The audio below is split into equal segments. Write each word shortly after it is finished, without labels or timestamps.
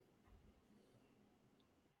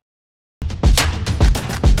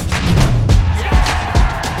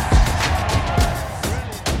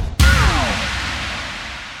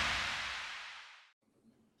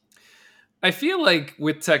I feel like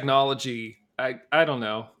with technology, I don't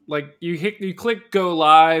know. Like you click go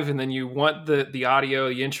live and then you want the audio,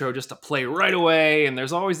 the intro just to play right away, and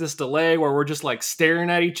there's always this delay where we're just like staring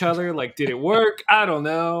at each other like did it work? I don't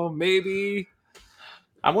know. Maybe.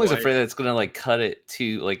 I'm always Like afraid that it's gonna like cut it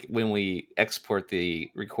to like when we export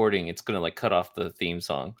the recording, it's gonna like cut off the theme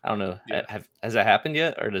song. I don't know. yeah. Has that happened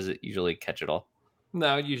yet, or does it usually catch it all?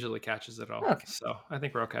 No, it usually catches it all. Okay. So I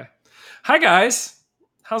think we're okay. Hi guys.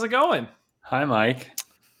 How's it going? Hi, Mike.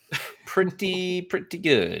 Pretty good. Pretty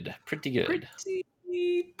good.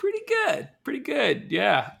 Pretty good. Pretty good.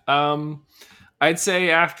 Yeah. I'd say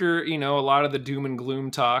after a lot of the doom and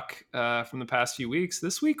gloom talk from the past few weeks,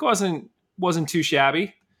 this week wasn't too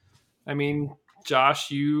shabby. I mean,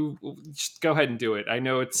 Josh, you just go ahead and do it. I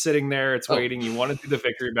know it's sitting there, it's waiting. You want to do the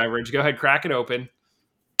victory beverage? Go ahead, crack it open.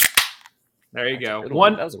 There you go.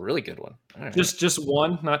 One. That was a really good one. All right. Just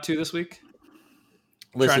one, not two this week.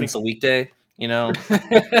 Listen, it's a weekday.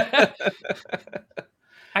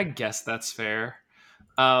 I guess that's fair.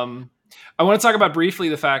 I want to talk about briefly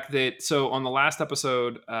the fact that on the last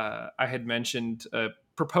episode, I had mentioned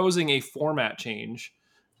proposing a format change.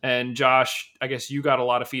 And Josh, I guess you got a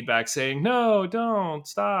lot of feedback saying, no, don't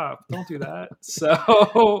do that.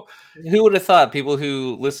 So who would have thought people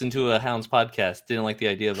who listen to a Hounds podcast didn't like the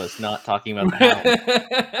idea of us not talking about the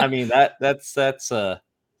Hounds? I mean, that's so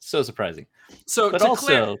surprising. So, but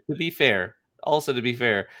to be fair,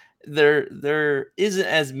 there isn't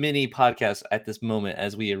as many podcasts at this moment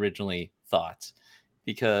as we originally thought,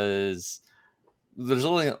 because there's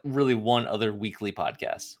only really one other weekly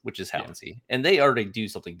podcast, which is Houndsy, and they already do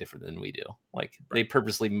something different than we do. Like they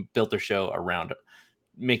purposely built their show around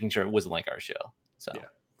making sure it wasn't like our show. So yeah,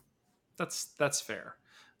 that's fair.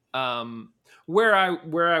 Where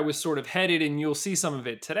I was sort of headed, and you'll see some of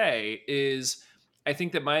it today, is I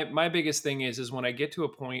think that my biggest thing is when I get to a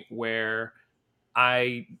point where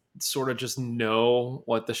I sort of just know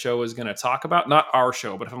what the show is going to talk about. Not our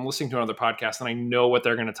show, but if I'm listening to another podcast and I know what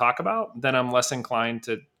they're going to talk about, then I'm less inclined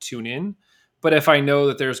to tune in. But if I know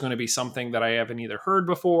that there's going to be something that I haven't either heard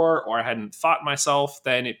before or I hadn't thought myself,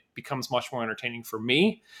 then it becomes much more entertaining for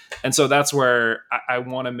me. And so that's where I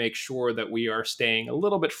want to make sure that we are staying a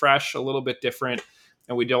little bit fresh, a little bit different,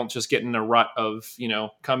 and we don't just get in a rut of,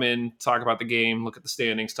 come in, talk about the game, look at the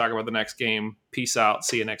standings, talk about the next game, peace out,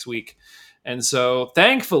 see you next week. And so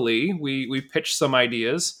thankfully we pitched some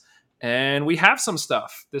ideas and we have some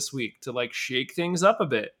stuff this week to like shake things up a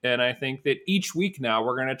bit. And I think that each week now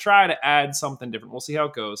we're going to try to add something different. We'll see how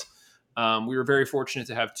it goes. We were very fortunate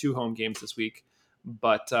to have 2 home games this week,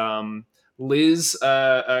 but Liz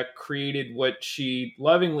created what she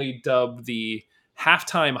lovingly dubbed the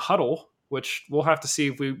halftime huddle, which we'll have to see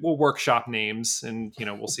if we'll workshop names and,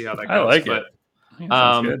 we'll see how that goes. I like it.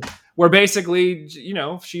 Sounds good. Where basically,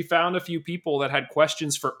 she found a few people that had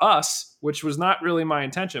questions for us, which was not really my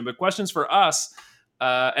intention, but questions for us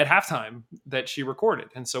at halftime that she recorded.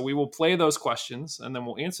 And so we will play those questions and then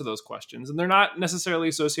we'll answer those questions. And they're not necessarily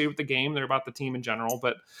associated with the game. They're about the team in general,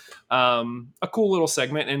 but a cool little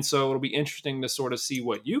segment. And so it'll be interesting to sort of see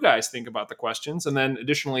what you guys think about the questions. And then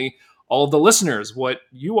additionally, all of the listeners, what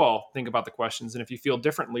you all think about the questions. And if you feel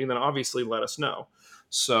differently, then obviously let us know.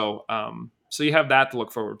 So, so you have that to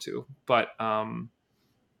look forward to, but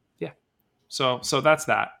yeah. So that's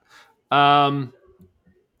that.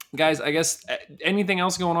 Guys, I guess anything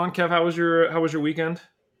else going on? Kev, how was your weekend?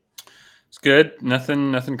 It's good.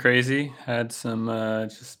 Nothing crazy. Had some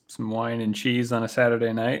just some wine and cheese on a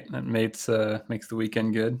Saturday night. That makes the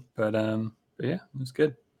weekend good. But yeah, it was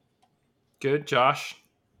good. Good, Josh.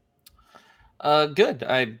 Good.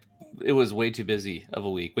 It was way too busy of a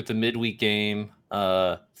week with the midweek game.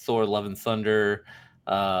 Thor: Love and Thunder.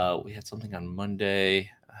 We had something on Monday.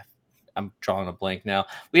 I'm drawing a blank now.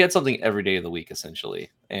 We had something every day of the week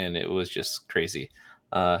essentially, and it was just crazy.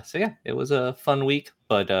 So yeah, it was a fun week,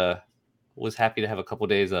 but was happy to have a couple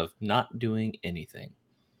days of not doing anything.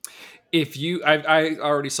 I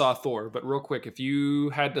already saw Thor, but real quick, if you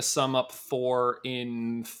had to sum up Thor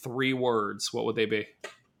in 3 words, what would they be?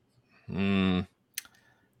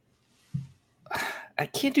 I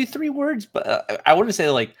can't do 3 words, but I want to say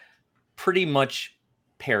like pretty much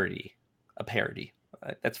parody. A parody.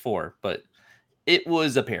 That's 4, but it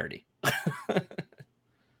was a parody.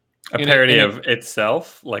 A parody of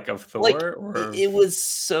itself, like of Thor? Like, or it was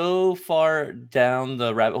so far down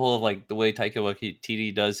the rabbit hole of like the way Taika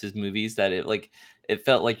Waititi does his movies that it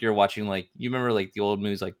felt like you're watching, like, you remember like the old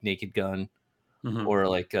movies like Naked Gun or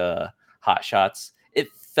like Hot Shots. It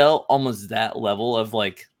felt almost that level of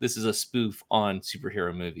like, this is a spoof on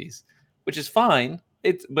superhero movies, which is fine,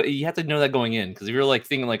 but you have to know that going in, because if you're like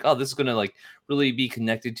thinking like, oh, this is gonna like really be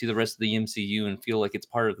connected to the rest of the MCU and feel like it's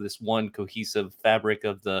part of this one cohesive fabric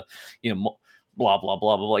of the, blah blah blah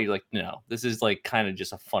blah blah. You're like, no, this is like kind of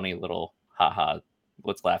just a funny little haha.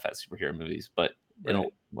 Let's laugh at superhero movies, but in a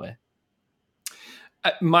way.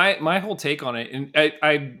 My whole take on it, and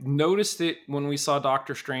I noticed it when we saw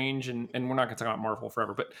Doctor Strange, and we're not going to talk about Marvel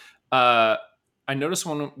forever, but I noticed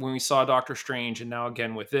when we saw Doctor Strange, and now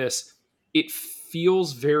again with this, it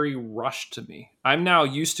feels very rushed to me. I'm now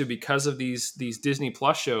used to, because of these Disney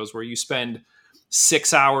Plus shows where you spend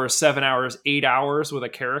 6 hours, 7 hours, 8 hours with a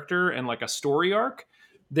character and like a story arc,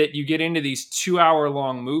 that you get into these 2-hour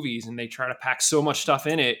long movies and they try to pack so much stuff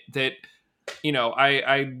in it that,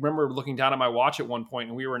 I remember looking down at my watch at one point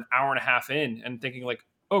and we were an hour and a half in and thinking like,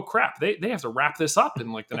 oh crap, they have to wrap this up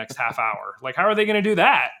in like the next half hour. Like, how are they going to do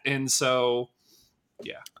that? And so,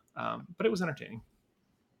 yeah. But it was entertaining.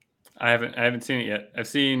 I haven't seen it yet. I've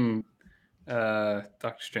seen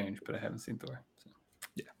Doctor Strange, but I haven't seen Thor. So.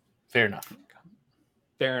 Yeah, fair enough.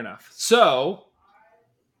 So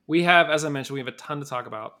we have, as I mentioned, we have a ton to talk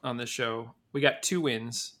about on this show. We got 2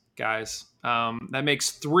 wins, guys. That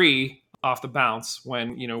makes 3 off the bounce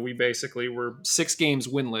when, we basically were 6 games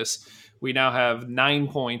winless. We now have 9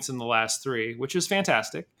 points in the last 3, which is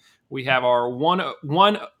fantastic. We have our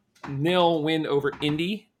 1-0 win over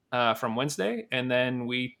Indy from Wednesday, and then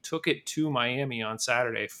we took it to Miami on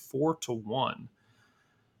Saturday, 4-1.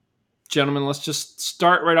 Gentlemen, let's just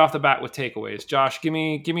start right off the bat with takeaways. Josh, give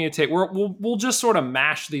me a take. We'll just sort of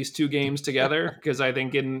mash these 2 games together because I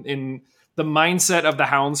think in the mindset of the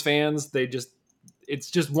Hounds fans,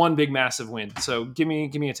 it's just one big massive win. So give me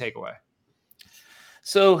a takeaway.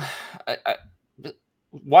 So, I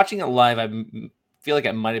watching it live, I feel like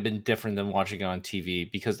it might have been different than watching it on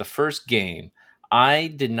TV, because the first game, I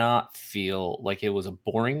did not feel like it was a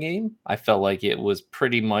boring game. I felt like it was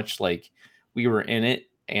pretty much like we were in it,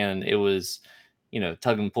 and it was,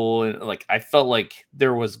 tug and pull. And like, I felt like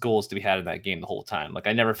there was goals to be had in that game the whole time. Like,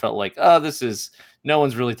 I never felt like, oh, no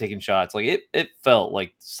one's really taking shots. Like it felt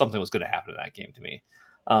like something was going to happen in that game to me.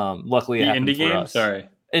 Luckily it happened indie for game? us. Sorry.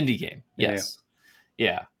 Indie game. Yes.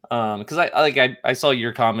 Yeah. Because I saw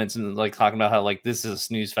your comments and like talking about how like this is a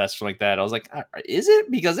snooze fest or like that. I was like, is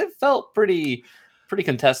it? Because it felt pretty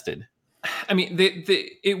contested. I mean,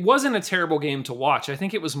 it wasn't a terrible game to watch. I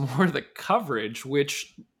think it was more the coverage,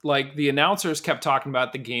 which like the announcers kept talking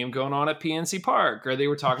about the game going on at PNC Park, or they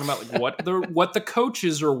were talking about like what the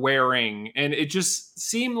coaches are wearing, and it just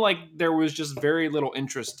seemed like there was just very little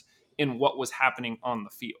interest in what was happening on the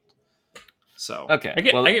field. So okay, I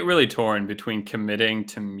get really torn between committing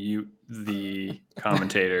to mute the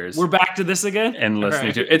commentators. We're back to this again, and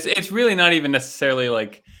listening to it. It's really not even necessarily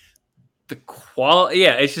like the quality.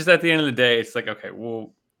 Yeah, it's just at the end of the day, it's like, okay,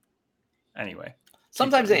 well, anyway.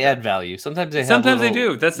 Sometimes they add value. Sometimes they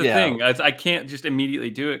do. That's the thing. I can't just immediately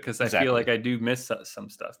do it because I feel like I do miss some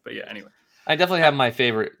stuff. But yeah, anyway. I definitely have my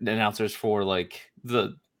favorite announcers for like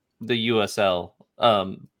the USL.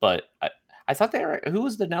 But I thought they were. Who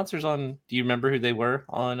was the announcers on? Do you remember who they were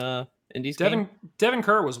on Indy's game? Devin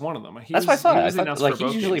Kerr was one of them. That's what I thought. Like,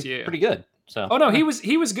 he's usually pretty good. So. Oh no, he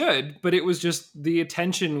was good, but it was just the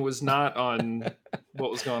attention was not on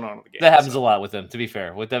what was going on in the game. That happens a lot with him, to be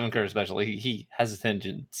fair. With Devin Kerr especially, he has a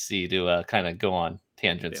tendency to kind of go on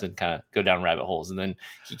tangents and kind of go down rabbit holes, and then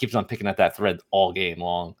he keeps on picking at that thread all game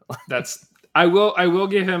long. I will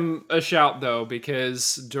give him a shout though,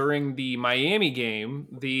 because during the Miami game,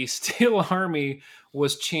 the Steel Army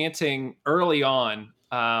was chanting early on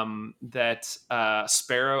that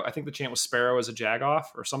Sparrow, I think the chant was Sparrow as a jagoff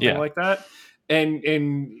or something like that. And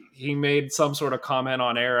he made some sort of comment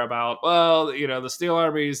on air about, well, the Steel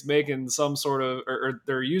Army is making some sort of, or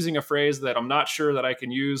they're using a phrase that I'm not sure that I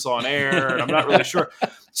can use on air, and I'm not really sure.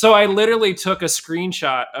 So I literally took a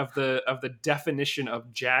screenshot of the definition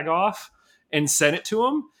of jagoff and sent it to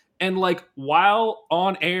him. And like while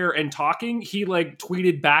on air and talking, he like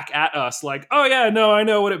tweeted back at us like, "Oh yeah, no, I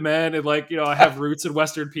know what it meant." And like, I have roots in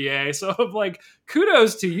Western PA, so I'm like,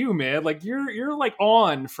 kudos to you, man. Like you're like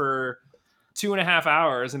on for 2.5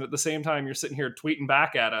 hours, and at the same time, you're sitting here tweeting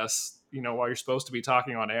back at us, while you're supposed to be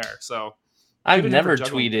talking on air. So I've never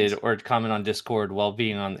tweeted or comment on Discord while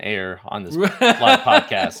being on air on this live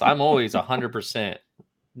podcast. I'm always 100%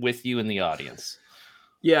 with you in the audience.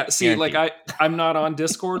 Yeah, see, guaranteed. Like I'm not on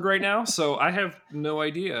Discord right now, so I have no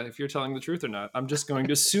idea if you're telling the truth or not. I'm just going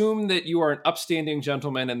to assume that you are an upstanding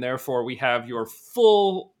gentleman, and therefore we have your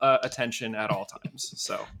full attention at all times.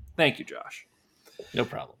 So thank you, Josh. No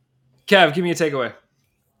problem. Kev, give me a takeaway.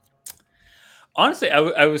 Honestly,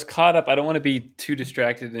 I was caught up. I don't want to be too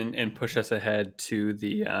distracted and push us ahead to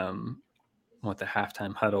the the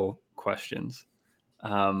halftime huddle questions.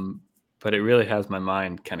 But it really has my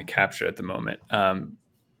mind kind of captured at the moment.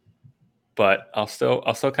 But I'll still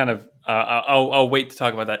kind of I'll wait to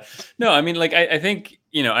talk about that. No, I mean, like I think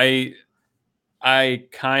I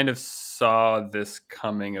kind of saw this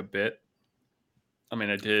coming a bit. I mean,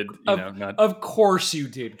 I did, Of course you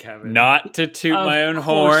did, Kevin. not to toot Of my own course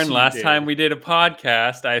horn. you Last did. time we did a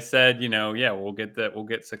podcast, I said, we'll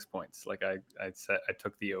get 6 points. Like I said, I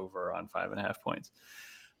took the over on 5.5 points.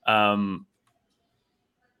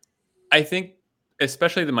 I think,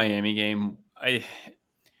 especially the Miami game,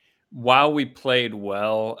 while we played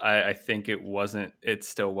well, I think it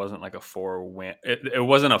still wasn't like a 4-win. It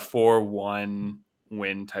wasn't a 4-1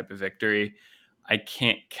 win type of victory. I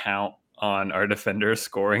can't count on our defenders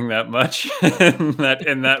scoring that much in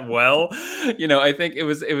that well. I think it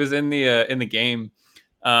was in the game.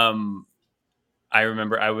 I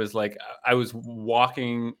remember I was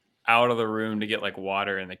walking out of the room to get like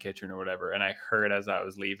water in the kitchen or whatever, and I heard as I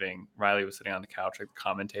was leaving, Riley was sitting on the couch, like the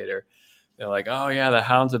commentator. They're like, "Oh yeah, the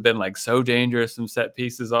Hounds have been like so dangerous in set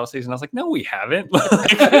pieces all season." I was like, "No, we haven't."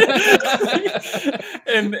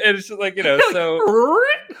 And it's just like, so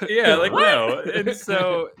yeah, like no. And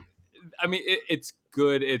so, I mean, it's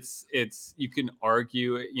good. It's you can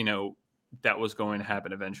argue, that was going to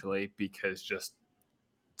happen eventually because just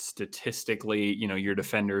statistically, your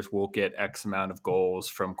defenders will get X amount of goals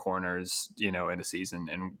from corners, in a season,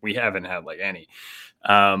 and we haven't had like any.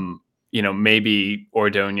 Maybe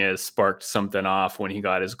Ordonez sparked something off when he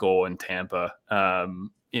got his goal in Tampa, a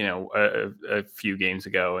few games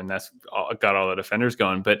ago, and that's got all the defenders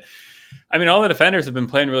going. But I mean, all the defenders have been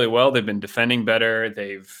playing really well. They've been defending better.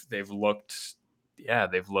 They've looked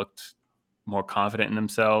more confident in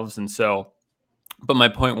themselves. And so, but my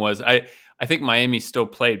point was, I think Miami still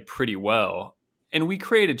played pretty well, and we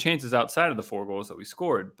created chances outside of the 4 goals that we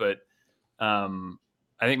scored. But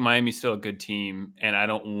I think Miami's still a good team, and I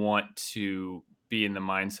don't want to be in the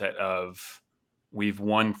mindset of we've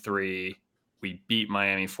won 3, we beat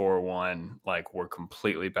Miami 4-1, like we're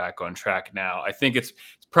completely back on track now. I think it's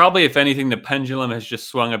probably, if anything, the pendulum has just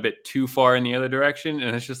swung a bit too far in the other direction,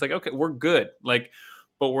 and it's just like, okay, we're good, like,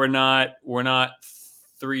 but we're not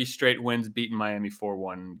 3 straight wins beating Miami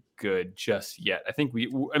 4-1 good just yet. I think we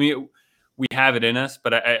have it in us,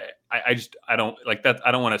 but I don't like that.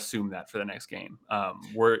 I don't want to assume that for the next game.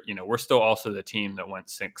 We're still also the team that went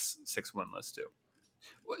 6 winless too.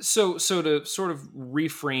 So to sort of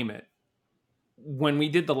reframe it, when we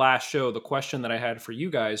did the last show, the question that I had for you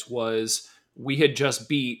guys was, we had just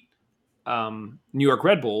beat New York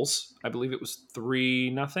Red Bulls. I believe it was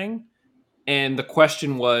 3-0. And the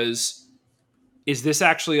question was, is this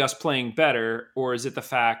actually us playing better, or is it the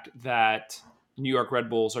fact that New York Red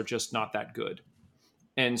Bulls are just not that good?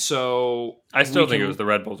 And so I still think it was the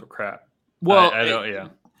Red Bulls were crap. Well, I don't. Yeah.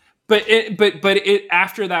 But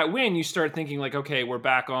after that win, you start thinking like, okay, we're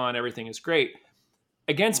back on, everything is great.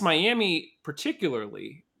 Against Miami,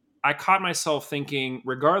 particularly, I caught myself thinking,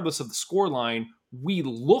 regardless of the scoreline, we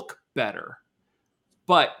look better.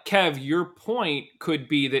 But Kev, your point could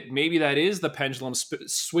be that maybe that is the pendulum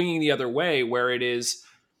swinging the other way, where it is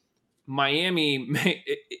Miami.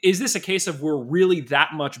 Is this a case of we're really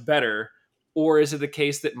that much better, or is it the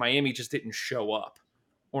case that Miami just didn't show up,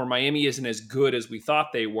 or Miami isn't as good as we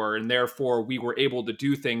thought they were, and therefore we were able to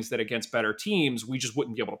do things that against better teams we just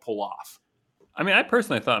wouldn't be able to pull off? I mean, I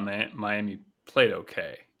personally thought Miami played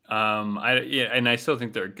okay. And I still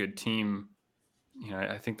think they're a good team.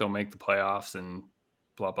 I think they'll make the playoffs and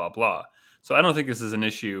blah blah blah. So I don't think this is an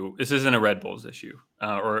issue. This isn't a Red Bulls issue,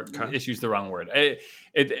 or issue's the wrong word. I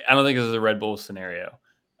don't think this is a Red Bulls scenario.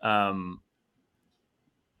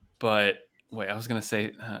 But wait, I was gonna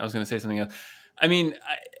say something else. I mean,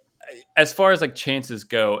 as far as like chances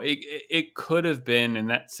go, it could have been in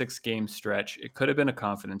that 6-game stretch. It could have been a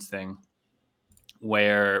confidence thing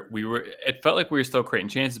where it felt like we were still creating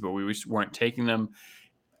chances, but we weren't taking them.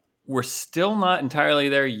 We're still not entirely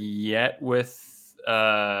there yet with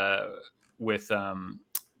like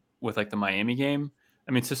the Miami game.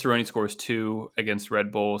 I mean, Cicerone scores 2 against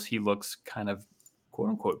Red Bulls. He looks kind of quote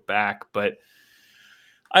unquote back, but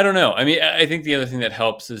I don't know. I mean, I think the other thing that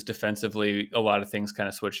helps is defensively, a lot of things kind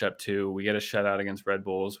of switched up too. We get a shutout against Red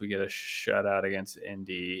Bulls. We get a shutout against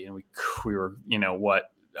Indy, and we were,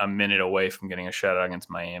 a minute away from getting a shutout against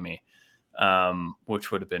Miami,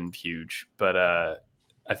 which would have been huge. But I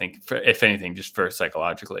think, if anything, just for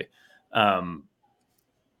psychologically,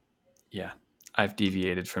 yeah, I've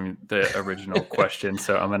deviated from the original question,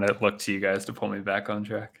 so I'm going to look to you guys to pull me back on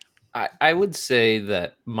track. I would say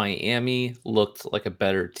that Miami looked like a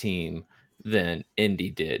better team than Indy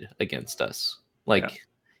did against us. Like,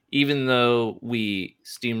 even though we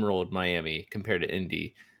steamrolled Miami compared to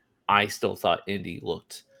Indy, I still thought Indy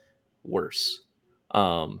looked worse.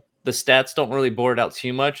 The stats don't really bore it out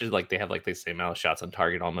too much. It's like they have like the same amount of shots on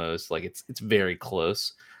target almost. Like it's very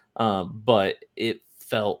close. But it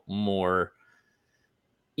felt more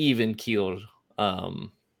even keeled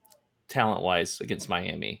talent wise against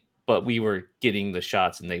Miami. But we were getting the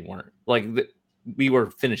shots and they weren't. We were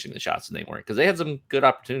finishing the shots and they weren't, because they had some good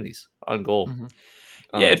opportunities on goal. Mm-hmm.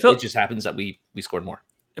 Yeah, it just happens that we scored more.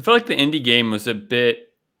 It felt like the Indy game was a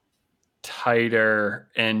bit tighter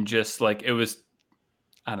and just like it was.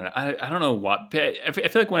 I don't know. I don't know what. I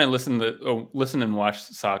feel like when I listen and watch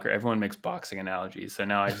soccer, everyone makes boxing analogies. So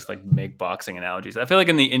now I just like make boxing analogies. I feel like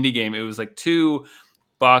in the Indy game, it was like two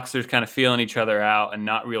boxers kind of feeling each other out and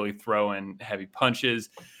not really throwing heavy punches.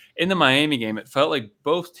 In the Miami game, it felt like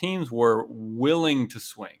both teams were willing to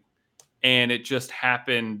swing, and it just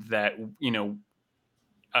happened that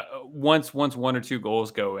once one or two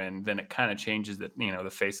goals go in, then it kind of changes the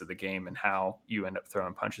face of the game and how you end up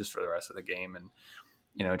throwing punches for the rest of the game, and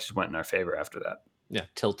it just went in our favor after that. Yeah,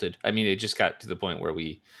 tilted. I mean, it just got to the point where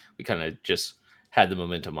we kind of just had the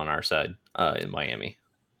momentum on our side in Miami.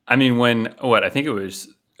 I mean, I think it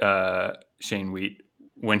was Shane Wheat,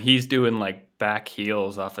 when he's doing like back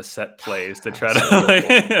heels off of set plays to try to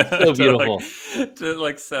so beautiful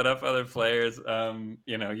to set up other players.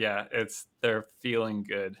 They're feeling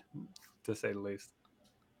good, to say the least.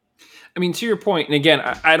 I mean, to your point, and again,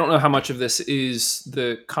 I don't know how much of this is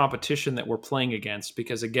the competition that we're playing against,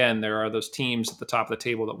 because again, there are those teams at the top of the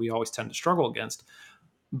table that we always tend to struggle against.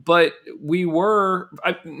 But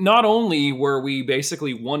not only were we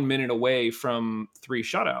basically 1 minute away from 3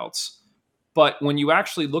 shutouts, but when you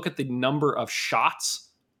actually look at the number of shots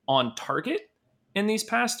on target in these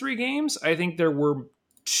past 3 games, I think there were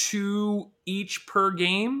 2 each per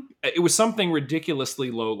game. It was something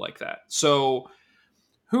ridiculously low like that. So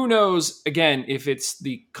who knows, again, if it's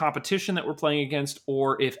the competition that we're playing against,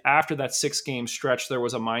 or if after that 6-game stretch, there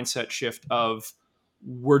was a mindset shift of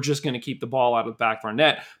we're just going to keep the ball out of the back of our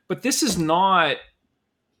net. But this is not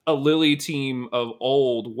a Lily team of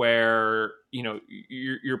old where,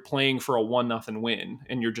 you're playing for a 1-0 win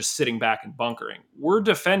and you're just sitting back and bunkering. We're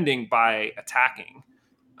defending by attacking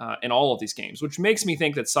in all of these games, which makes me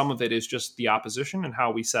think that some of it is just the opposition and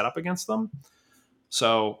how we set up against them.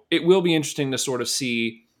 So it will be interesting to sort of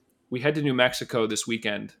see. We head to New Mexico this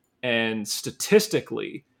weekend, and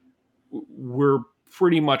statistically, we're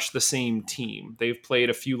pretty much the same team. They've played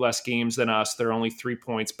a few less games than us. They're only 3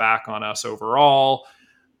 points back on us overall.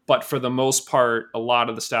 But for the most part, a lot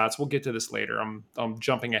of the stats, we'll get to this later. I'm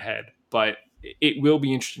jumping ahead, but it will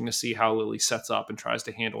be interesting to see how Lily sets up and tries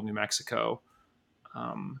to handle New Mexico.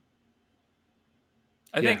 I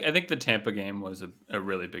think the Tampa game was a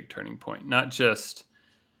really big turning point. Not just,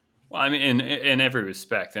 well, I mean, in every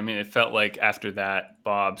respect. I mean, it felt like after that,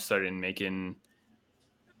 Bob started making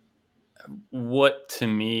what to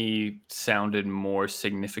me sounded more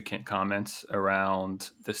significant comments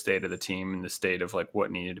around the state of the team and the state of like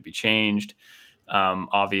what needed to be changed.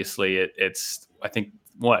 Obviously, it's I think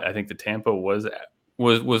the Tampa was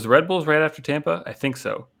Red Bulls right after Tampa. I think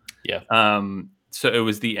so. Yeah. So it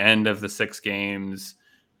was the end of the 6 games.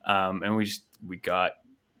 And we got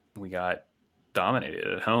dominated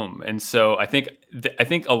at home, and so I think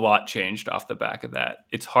a lot changed off the back of that.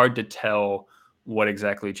 It's hard to tell what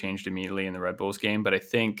exactly changed immediately in the Red Bulls game, but I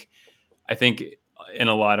think in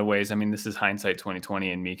a lot of ways, I mean, this is hindsight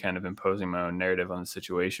 2020 and me kind of imposing my own narrative on the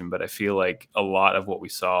situation, but I feel like a lot of what we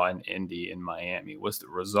saw in Indy and Miami was the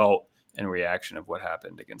result and reaction of what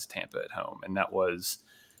happened against Tampa at home, and that was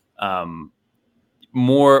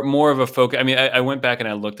more of a focus. I mean, I went back and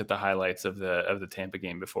I looked at the highlights of the Tampa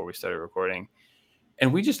game before we started recording,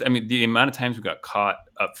 and the amount of times we got caught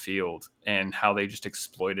upfield and how they just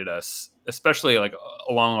exploited us, especially like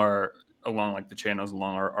along like the channels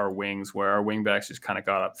along our wings, where our wing backs just kind of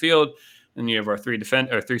got upfield, and you have our 3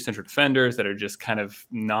 central defenders that are just kind of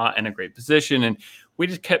not in a great position, and we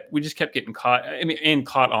just kept getting caught. I mean, and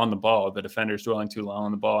caught on the ball, the defenders dwelling too long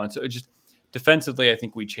on the ball, and so it just. Defensively, I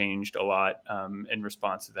think we changed a lot in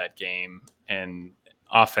response to that game. And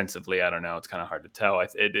offensively, I don't know. It's kind of hard to tell.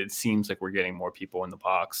 It seems like we're getting more people in the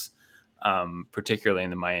box, particularly in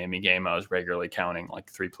the Miami game. I was regularly counting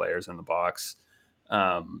like 3 players in the box.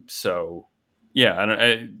 So, yeah,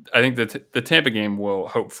 I think that the Tampa game will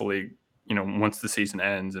hopefully, once the season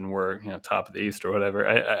ends and we're top of the East or whatever,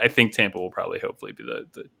 I think Tampa will probably hopefully be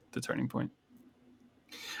the turning point.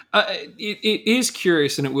 It is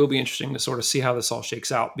curious, and it will be interesting to sort of see how this all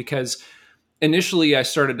shakes out, because initially I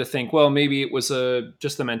started to think, well, maybe it was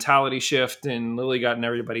just a mentality shift and Lily got in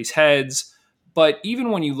everybody's heads. But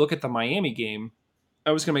even when you look at the Miami game,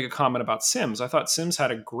 I was going to make a comment about Sims. I thought Sims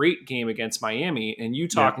had a great game against Miami, and you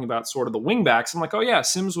talking about sort of the wingbacks, I'm like, oh yeah,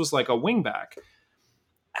 Sims was like a wingback.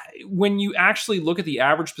 When you actually look at the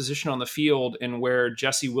average position on the field and where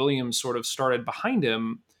Jesse Williams sort of started behind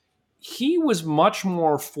him, he was much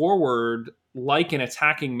more forward like an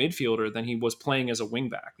attacking midfielder than he was playing as a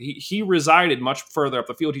wingback. He resided much further up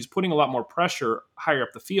the field. He's putting a lot more pressure higher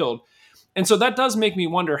up the field. And so that does make me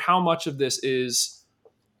wonder how much of this is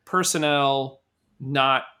personnel,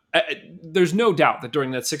 not there's no doubt that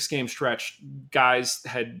during that 6-game stretch, guys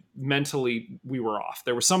had mentally, we were off.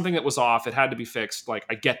 There was something that was off. It had to be fixed. Like,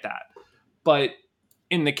 I get that. But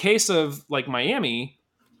in the case of like Miami,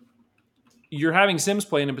 you're having Sims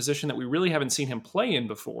play in a position that we really haven't seen him play in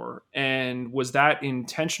before. And was that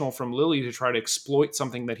intentional from Lilley to try to exploit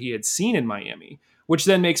something that he had seen in Miami? Which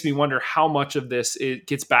then makes me wonder how much of this it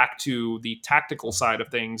gets back to the tactical side of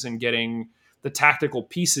things and getting the tactical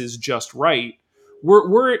pieces just right.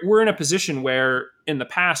 We're in a position where in the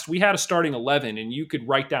past we had a starting 11 and you could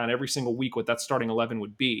write down every single week what that starting 11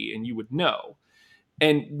 would be and you would know.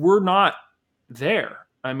 And we're not there.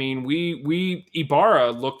 I mean, we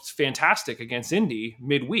Ibarra looked fantastic against Indy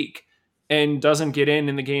midweek and doesn't get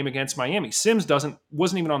in the game against Miami. Sims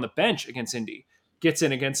wasn't even on the bench against Indy. Gets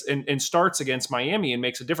in against and starts against Miami and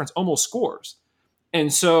makes a difference, almost scores.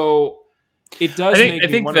 And so it does make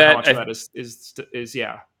me wonder how much of that is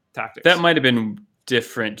tactics. That might have been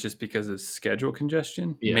different just because of schedule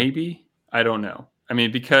congestion. Yeah. Maybe. I don't know. I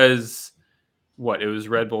mean, because it was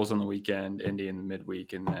Red Bulls on the weekend, Indy in the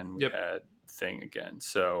midweek, and then we had thing again.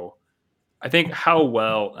 So I think how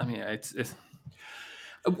well, I mean, it's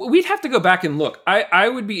we'd have to go back and look. I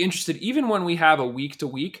would be interested, even when we have a week to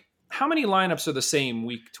week, how many lineups are the same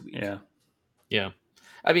week to week? Yeah.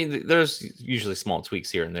 I mean, there's usually small tweaks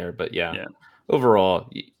here and there, but overall,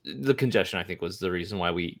 the congestion, I think, was the reason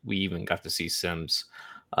why we even got to see Sims.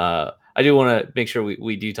 I do want to make sure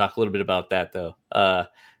we do talk a little bit about that, though.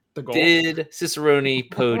 The goal? Did Cicerone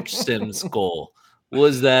poach Sims' goal?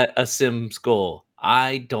 Was that a Sims goal?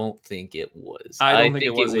 I don't think it was. I don't think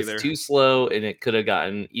it was either. Too slow, and it could have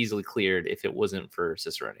gotten easily cleared if it wasn't for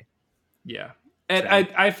Cicerone. Yeah. And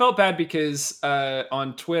I felt bad because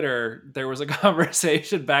on Twitter, there was a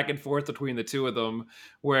conversation back and forth between the two of them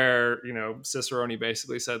where, Cicerone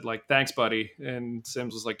basically said, like, thanks, buddy. And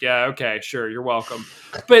Sims was like, yeah, okay, sure, you're welcome.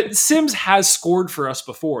 But Sims has scored for us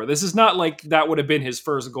before. This is not like that would have been his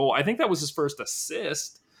first goal. I think that was his first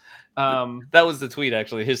assist. That was the tweet,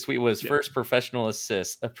 actually. His tweet was first professional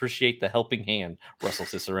assist. Appreciate the helping hand, Russell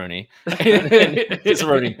Cicerone.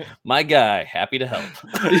 Cicerone, my guy, happy to help.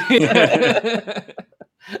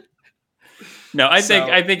 No, I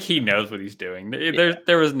think he knows what he's doing.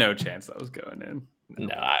 There was no chance that was going in.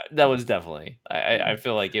 No, that was definitely. I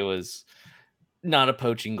feel like it was not a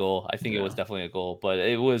poaching goal. I think it was definitely a goal, but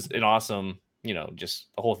it was an awesome. Just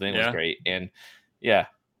the whole thing was great, and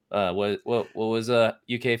what was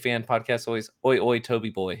UK fan podcast always? Oi oi Toby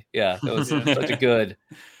boy. Yeah, that was such a good.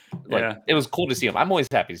 It was cool to see him. I'm always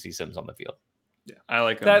happy to see Sims on the field. Yeah, I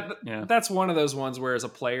like that. That's one of those ones where, as a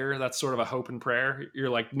player, that's sort of a hope and prayer. You're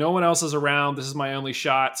like, no one else is around. This is my only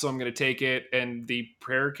shot, so I'm going to take it. And the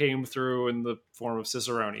prayer came through in the form of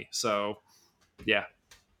Cicerone. So, yeah,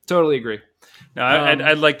 totally agree. No,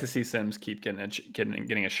 I'd like to see Sims keep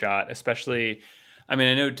getting a shot, especially. I mean,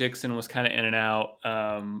 I know Dixon was kind of in and out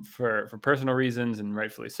for personal reasons, and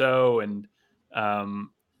rightfully so. And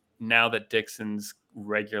now that Dixon's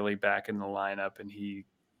regularly back in the lineup and he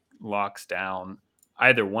locks down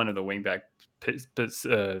either one of the wingback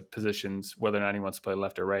positions, whether or not he wants to play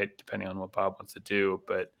left or right, depending on what Bob wants to do.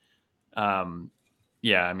 But I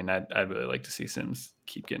mean, I'd really like to see Sims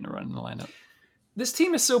keep getting a run in the lineup. This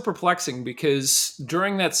team is so perplexing because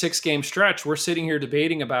during that 6-game stretch, we're sitting here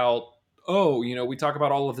debating about, we talk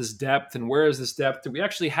about all of this depth and where is this depth? Do we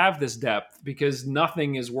actually have this depth? Because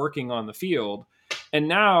nothing is working on the field. And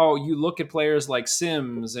now you look at players like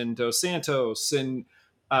Sims and Dos Santos and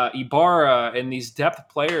Ibarra and these depth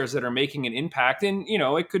players that are making an impact. And,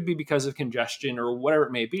 it could be because of congestion or whatever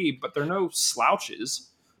it may be, but they're no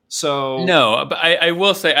slouches. So no, but I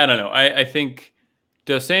will say, I don't know. I think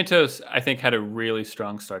Dos Santos, had a really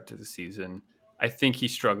strong start to the season. I think he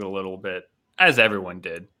struggled a little bit, as everyone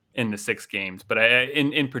did, in the 6 games. But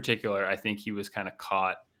in particular, I think he was kind of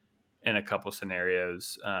caught in a couple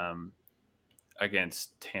scenarios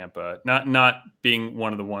against Tampa. Not being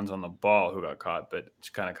one of the ones on the ball who got caught, but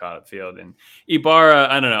just kind of caught upfield. And Ibarra,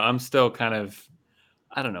 I don't know. I'm still kind of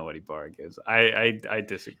I don't know what Ibarra gives. I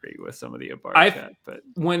disagree with some of the Ibarra chat, but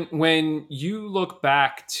when you look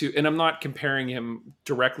back to, and I'm not comparing him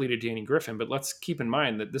directly to Danny Griffin, but let's keep in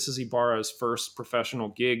mind that this is Ibarra's first professional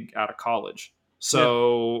gig out of college.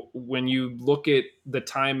 So when you look at the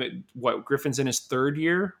time, Griffin's in his third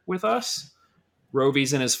year with us,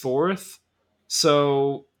 Rovy's in his fourth.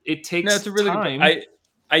 So it takes it's a really time.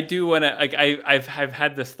 I do want to, like, I've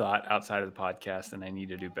had this thought outside of the podcast, and I need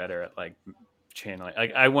to do better at like channeling.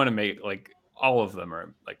 Like, I want to make, like, all of them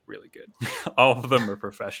are like really good. All of them are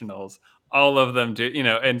professionals. All of them do,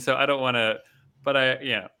 and so I don't want to, but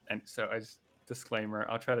and so I just, disclaimer,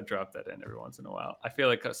 I'll try to drop that in every once in a while. I feel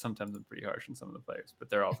like sometimes I'm pretty harsh on some of the players, but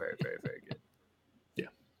they're all very, very, very good. Yeah.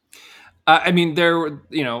 I mean, there were,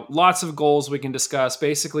 lots of goals we can discuss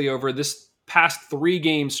basically over this past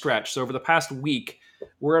 3-game stretch. So over the past week,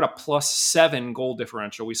 we're at a +7 goal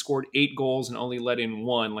differential. We scored 8 goals and only let in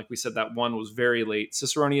 1. Like we said, that 1 was very late.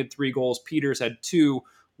 Cicerone had 3 goals. Peters had 2.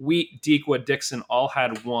 Wheat, Dikwa, Dixon all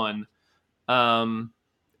had 1.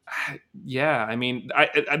 Yeah, I mean,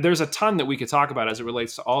 there's a ton that we could talk about as it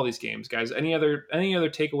relates to all these games, guys. Any other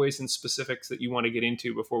takeaways and specifics that you want to get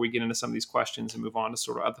into before we get into some of these questions and move on to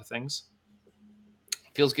sort of other things?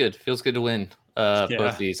 Feels good to win both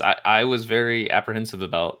of these. I was very apprehensive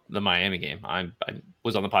about the Miami game. I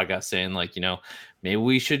was on the podcast saying, like, maybe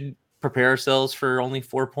we should prepare ourselves for only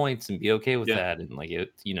 4 points and be okay with that, and like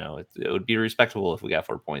it would be respectable if we got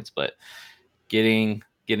 4 points, but getting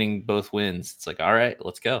both wins, it's like, all right,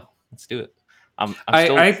 let's go, let's do it. I'm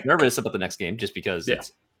still nervous about the next game just because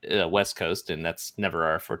it's West Coast and that's never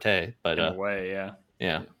our forte, but in a way,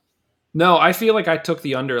 yeah. No, I feel like I took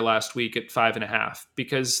the under last week at 5.5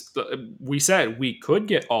 because we said we could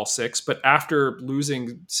get all 6, but after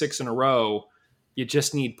losing 6 in a row, you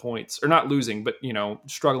just need points. Or not losing, but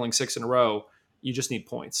struggling 6 in a row, you just need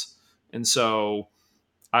points. And so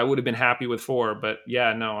I would have been happy with 4, but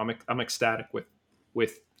yeah, no, I'm ecstatic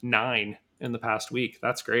with 9 in the past week.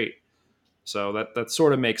 That's great. So that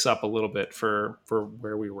sort of makes up a little bit for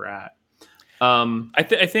where we were at. I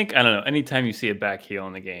think I don't know. Anytime you see a back heel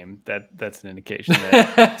in the game, that's an indication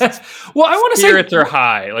that well, I want to say spirits are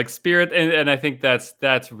high, like spirit, and I think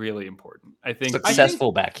that's really important. I think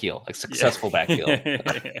successful back heel, like successful back heel.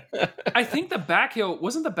 I think the back heel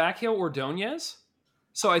wasn't the back heel Ordonez.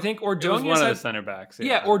 So I think Ordonez was one of the center backs.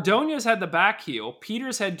 Yeah, Ordonez had the back heel.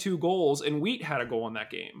 Peters had 2 goals, and Wheat had a goal in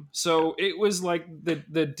that game. So it was like the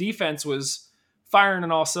defense was firing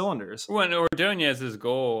on all cylinders. When Ordonez's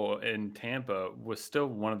goal in Tampa was still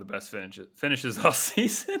one of the best finishes all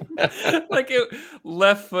season. Like, it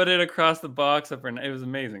left-footed across the box. It was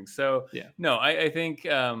amazing. So no, I think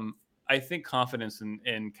confidence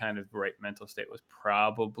in kind of the right mental state was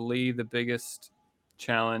probably the biggest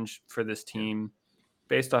challenge for this team,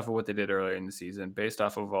 based off of what they did earlier in the season, based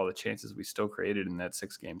off of all the chances we still created in that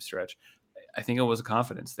 6-game stretch. I think it was a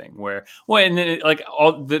confidence thing and then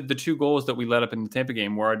all the 2 goals that we let up in the Tampa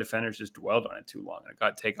game where our defenders just dwelled on it too long and it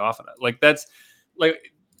got take off on it. Like, that's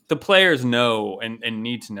like the players know and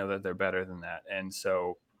need to know that they're better than that. And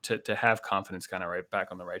so to have confidence kind of right back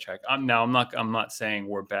on the right track. I'm not saying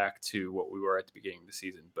we're back to what we were at the beginning of the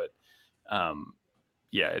season, but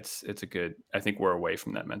it's a good, I think we're away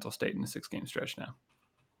from that mental state in the 6-game stretch now.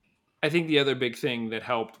 I think the other big thing that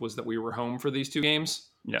helped was that we were home for these 2 games.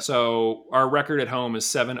 Yeah. So our record at home is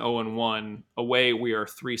 7-0-1. Away, we are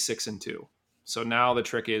 3-6-2. So now the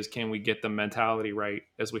trick is, can we get the mentality right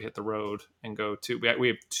as we hit the road and go to? We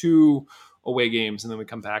have 2 away games, and then we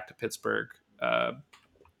come back to Pittsburgh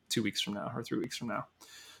 2 weeks from now or 3 weeks from now.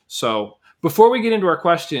 So before we get into our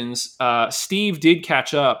questions, Steve did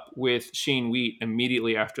catch up with Shane Wheat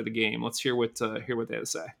immediately after the game. Let's hear what they had to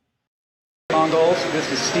say. On goals,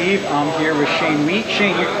 this is Steve. I'm here with Shane Wheat.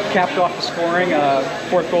 Shane, you capped off the scoring,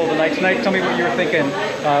 4th goal of the night tonight. Tell me what you were thinking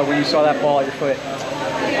when you saw that ball at your foot.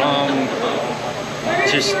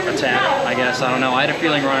 Just attack, I guess. I don't know. I had a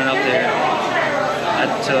feeling running up there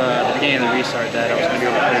at the beginning of the restart that I was going to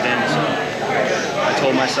be able to put it in. So I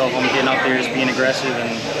told myself I'm getting up there, just being aggressive,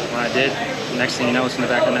 and when I did, the next thing you know, it's in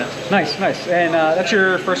the back of the net. Nice. And that's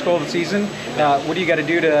your first goal of the season. What do you got to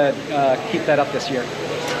do to keep that up this year?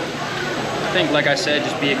 I think, like I said,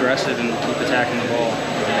 just be aggressive and keep attacking the ball,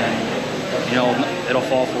 and it'll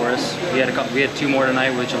fall for us. We had 2 more tonight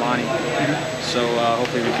with Jelani, so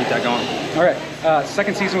hopefully we keep that going. All right,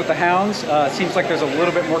 second season with the Hounds. Seems like there's a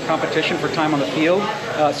little bit more competition for time on the field.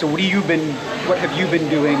 So what have you been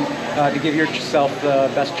doing to give yourself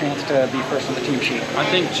the best chance to be first on the team sheet? I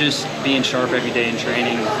think just being sharp every day in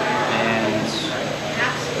training and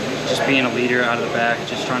just being a leader out of the back,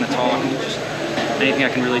 just trying to talk, just anything I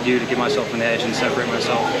can really do to give myself an edge and separate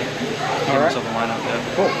myself, give myself a lineup.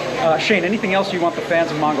 Yeah. Cool. Shane, anything else you want the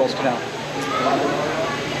fans of Mongols to know?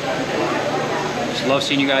 Just love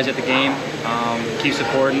seeing you guys at the game. Keep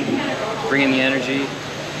supporting, bring in the energy.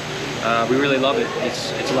 We really love it.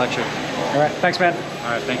 It's electric. All right. Thanks, man.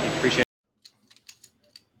 All right. Thank you. Appreciate it.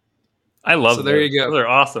 I love So there you go. Those are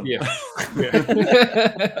awesome. Yeah.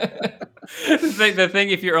 The thing,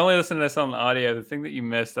 if you're only listening to this on the audio, the thing that you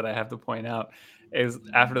missed that I have to point out is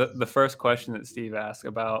after the first question that Steve asked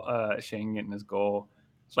about Shane getting his goal,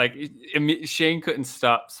 like Shane couldn't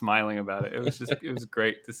stop smiling about it. It was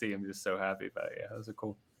great to see him just so happy about it. Yeah, that was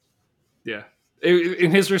cool. Yeah.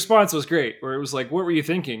 And his response was great, where it was like, what were you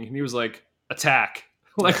thinking? And he was like, attack.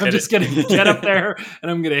 Like, I'm just going to get up there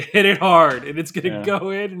and I'm going to hit it hard and it's going to go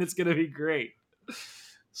in and it's going to be great.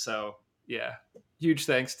 So, yeah. Huge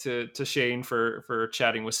thanks to Shane for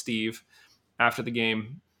chatting with Steve after the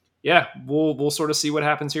game. Yeah, we'll sort of see what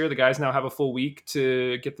happens here. The guys now have a full week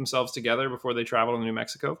to get themselves together before they travel to New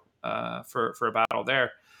Mexico for a battle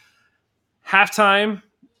there. Halftime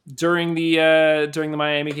during the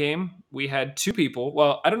Miami game, we had two people.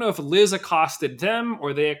 Well, I don't know if Liz accosted them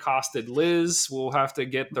or they accosted Liz. We'll have to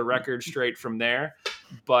get the record straight from there.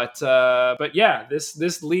 But yeah,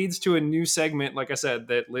 this leads to a new segment, like I said,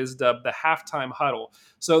 that Liz dubbed the halftime huddle.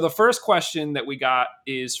 So the first question that we got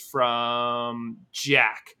is from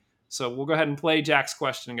Jack. So we'll go ahead and play Jack's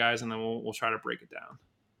question, guys, and then we'll try to break it down.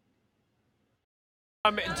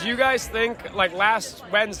 Do you guys think, like last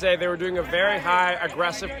Wednesday, they were doing a very high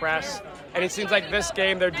aggressive press, and it seems like this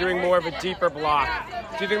game they're doing more of a deeper block?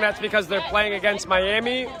 Do you think that's because they're playing against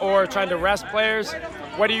Miami or trying to rest players?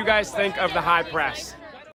 What do you guys think of the high press?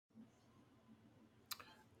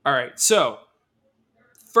 All right, so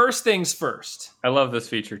first things first. I love this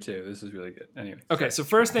feature too. This is really good. Anyway. Okay, so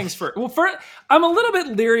first things first. Well, I'm a little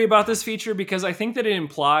bit leery about this feature because I think that it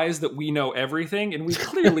implies that we know everything, and we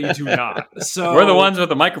clearly do not. So we're the ones with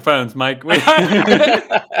the microphones, Mike.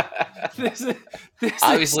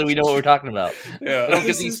 Obviously, we know what we're talking about. Yeah. We don't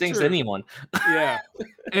give these things to anyone. Yeah.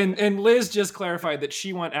 And Liz just clarified that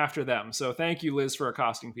she went after them. So thank you, Liz, for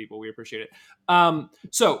accosting people. We appreciate it.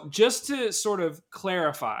 So just to sort of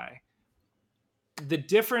clarify, the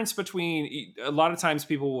difference between, a lot of times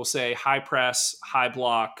people will say high press, high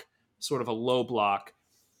block, sort of a low block.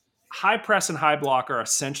 High press and high block are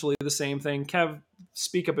essentially the same thing. Kev,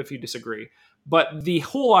 speak up if you disagree. But the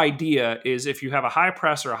whole idea is if you have a high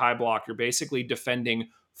press or a high block, you're basically defending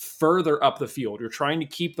further up the field. You're trying to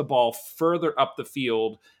keep the ball further up the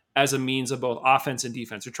field as a means of both offense and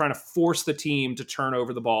defense. You're trying to force the team to turn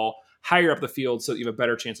over the ball higher up the field so that you have a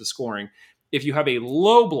better chance of scoring. If you have a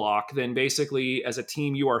low block, then basically as a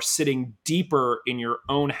team, you are sitting deeper in your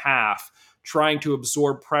own half, trying to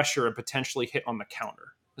absorb pressure and potentially hit on the counter.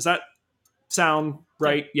 Does that sound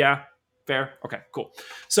right? Yeah. Fair? Okay, cool.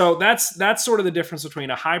 So that's sort of the difference between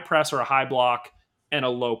a high press or a high block and a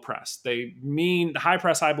low press. They mean high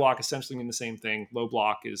press, high block essentially mean the same thing. Low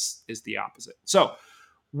block is the opposite. So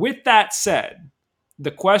with that said,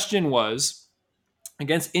 the question was,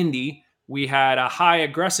 against Indy, we had a high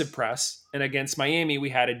aggressive press, and against Miami, we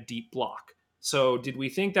had a deep block. So did we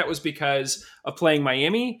think that was because of playing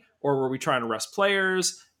Miami, or were we trying to rest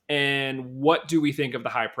players? And what do we think of the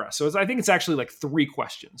high press? So I think it's actually like three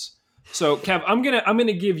questions. So Kev, I'm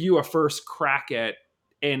gonna give you a first crack at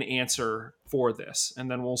an answer for this, and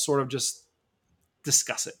then we'll sort of just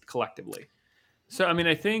discuss it collectively. So I mean,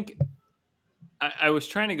 I think I was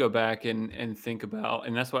trying to go back and think about,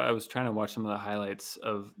 and that's why I was trying to watch some of the highlights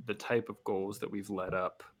of the type of goals that we've let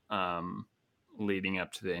up leading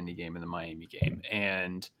up to the Indy game and the Miami game,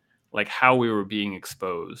 and like how we were being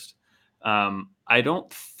exposed. I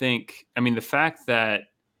don't think, I mean, the fact that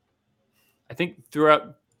I think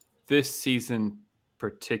throughout this season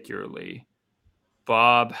particularly,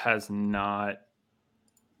 Bob has not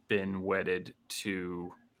been wedded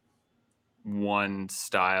to one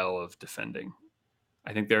style of defending.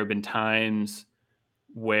 I think there have been times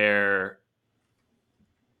where,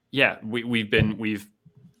 yeah, we've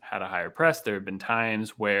had a higher press. There have been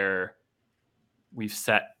times where we've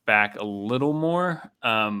sat back a little more.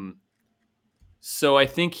 So I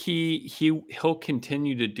think he'll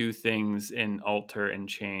continue to do things and alter and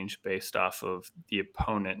change based off of the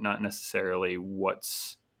opponent, not necessarily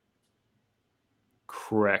what's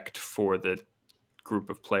correct for the group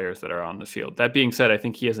of players that are on the field. That being said, I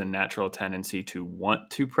think he has a natural tendency to want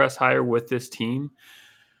to press higher with this team.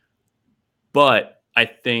 But I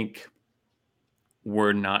think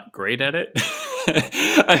we're not great at it.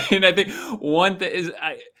 I mean, I think one thing is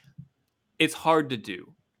it's hard to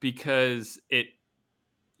do because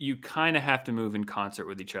you kind of have to move in concert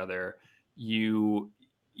with each other. you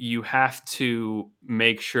have to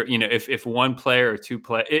make sure, if one player or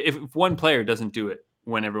if one player doesn't do it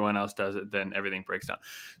when everyone else does it, then everything breaks down.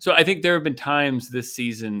 So I think there have been times this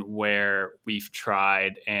season where we've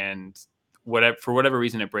tried, and for whatever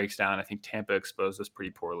reason it breaks down. I think Tampa exposed us pretty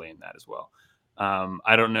poorly in that as well.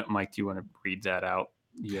 I don't know, Mike, do you want to read that out?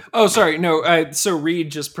 Oh, sorry. No. So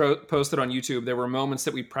Reed just posted on YouTube. There were moments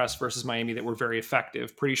that we pressed versus Miami that were very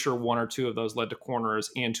effective. Pretty sure one or two of those led to corners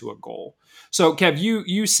and to a goal. So Kev,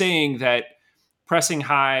 you saying that pressing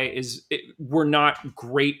high we're not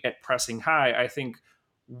great at pressing high. I think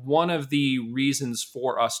one of the reasons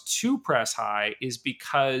for us to press high is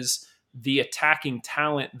because the attacking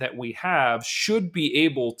talent that we have should be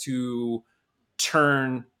able to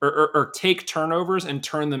turn or take turnovers and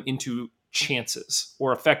turn them into chances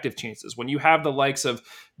or effective chances. When you have the likes of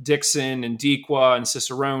Dixon and Dequa and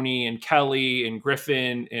Cicerone and Kelly and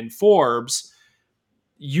Griffin and Forbes,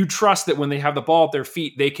 you trust that when they have the ball at their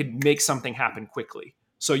feet, they could make something happen quickly.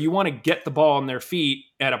 So you want to get the ball on their feet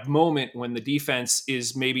at a moment when the defense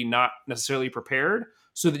is maybe not necessarily prepared,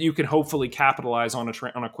 so that you can hopefully capitalize on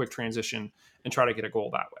a quick transition and try to get a goal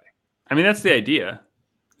that way. I mean, that's the idea.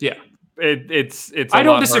 Yeah. It's. I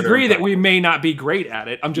don't disagree that we may not be great at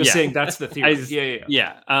it. I'm just saying that's the theory.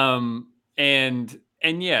 Yeah. And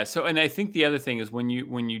yeah. So, and I think the other thing is when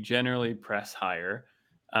you generally press higher,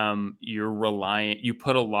 you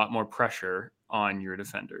put a lot more pressure on your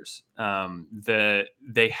defenders.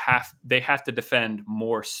 They have to defend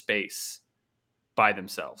more space by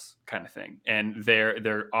themselves, kind of thing, and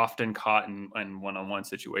they're often caught in one-on-one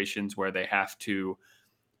situations where they have to.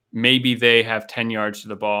 Maybe they have 10 yards to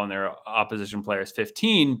the ball and their opposition player is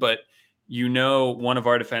 15, but one of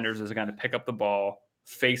our defenders is going to pick up the ball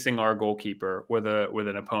facing our goalkeeper with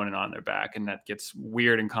an opponent on their back, and that gets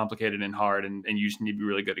weird and complicated and hard, and you just need to be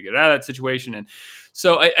really good to get out of that situation. And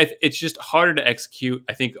so it's just harder to execute.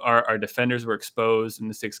 I think our defenders were exposed in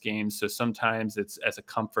the 6 games, so sometimes it's as a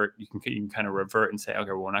comfort you can kind of revert and say,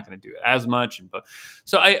 okay, well, we're not going to do it as much. But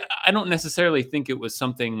so I don't necessarily think it was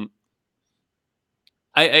something.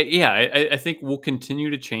 I think we'll continue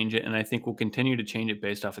to change it, and I think we'll continue to change it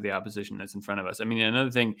based off of the opposition that's in front of us. I mean,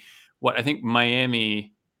 another thing, I think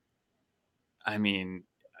Miami,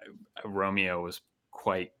 Romeo was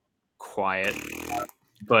quite quiet,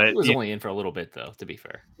 but he was only in for a little bit, though, to be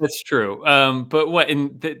fair. That's true. But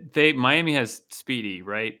Miami has Speedy,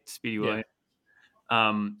 right? Speedy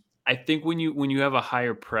Williams. I think when you have a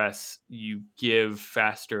higher press, you give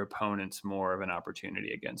faster opponents more of an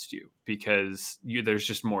opportunity against you because there's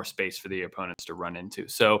just more space for the opponents to run into.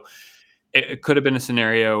 So it could have been a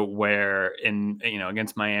scenario where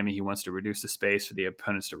against Miami, he wants to reduce the space for the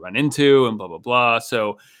opponents to run into and blah, blah, blah.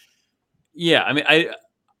 So yeah, I mean,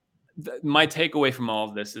 my takeaway from all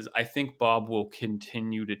of this is I think Bob will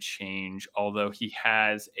continue to change, although he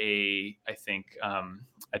has a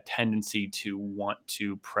tendency to want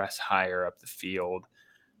to press higher up the field.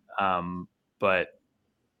 But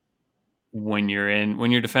when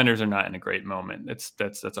your defenders are not in a great moment,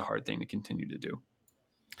 that's a hard thing to continue to do.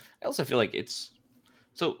 I also feel like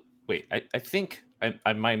I think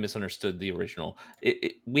I might have misunderstood the original.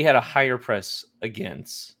 We had a higher press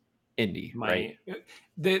against Indy, right?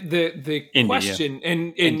 The Indy, question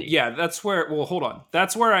and that's where. Well, hold on.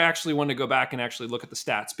 That's where I actually want to go back and actually look at the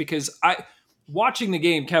stats, because watching the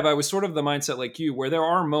game, Kev, I was sort of the mindset like you, where there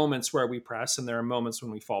are moments where we press and there are moments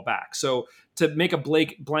when we fall back. So to make a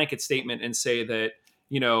blanket statement and say that,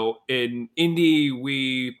 in Indy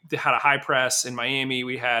we had a high press, in Miami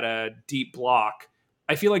we had a deep block,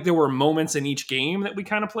 I feel like there were moments in each game that we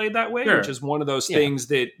kind of played that way, which is one of those things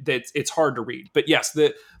that it's hard to read. But yes,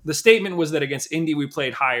 the statement was that against Indy we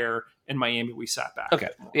played higher, and Miami we sat back. Okay,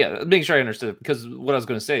 yeah, making sure I understood, because what I was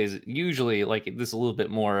going to say is usually like this is a little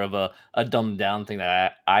bit more of a dumbed down thing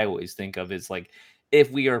that I always think of is like,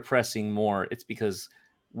 if we are pressing more, it's because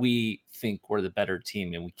we think we're the better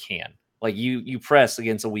team and we can. Like you press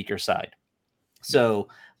against a weaker side, so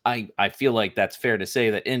I feel like that's fair to say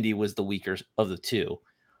that Indy was the weaker of the two.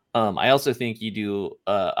 I also think you do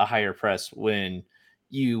a higher press when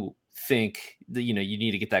you think that you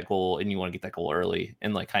need to get that goal and you want to get that goal early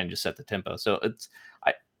and like kind of just set the tempo. So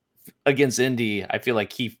against Indy, I feel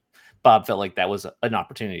like Bob felt like that was an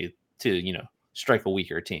opportunity to strike a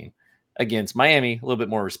weaker team. Against Miami, a little bit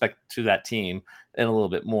more respect to that team and a little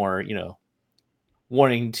bit more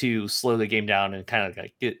wanting to slow the game down and kind of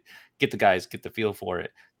like get the guys, get the feel for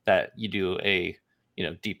it, that you do a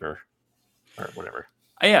deeper or whatever.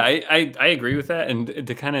 Yeah, I agree with that. And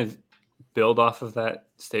to kind of build off of that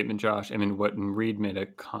statement, Josh, I mean, Reed made a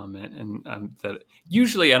comment, and that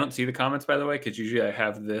usually I don't see the comments, by the way, because usually I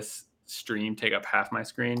have this stream take up half my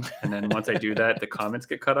screen, and then once I do that, the comments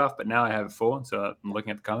get cut off. But now I have it full, so I'm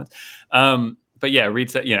looking at the comments. But yeah, Reed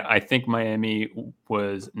said, I think Miami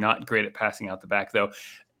was not great at passing out the back, though.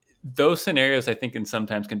 Those scenarios, I think,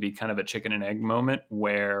 sometimes can be kind of a chicken and egg moment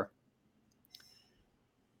where,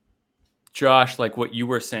 Josh, like what you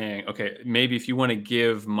were saying, okay, maybe if you want to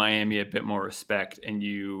give Miami a bit more respect and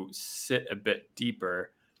you sit a bit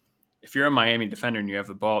deeper, if you're a Miami defender and you have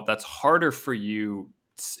the ball, that's harder for you.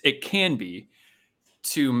 It can be,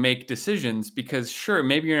 to make decisions, because sure,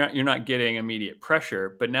 maybe you're not getting immediate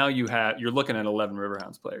pressure, but now you're looking at 11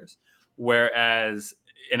 Riverhounds players. Whereas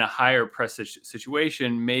in a higher press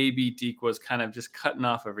situation, maybe Deke was kind of just cutting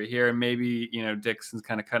off over here, and maybe Dixon's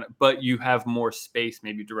kind of cutting, but you have more space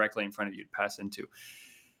maybe directly in front of you to pass into.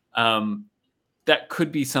 That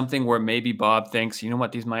could be something where maybe Bob thinks, you know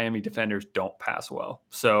what, these Miami defenders don't pass well,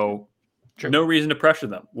 so no reason to pressure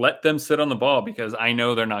them. Let them sit on the ball, because I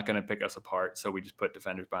know they're not going to pick us apart. So we just put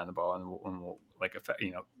defenders behind the ball, and we'll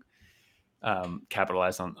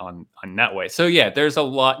capitalize on that way. So yeah, there's a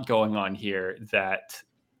lot going on here that,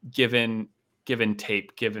 given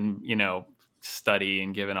tape, given study,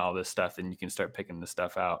 and given all this stuff, then you can start picking the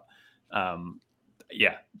stuff out.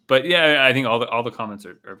 But I think all the comments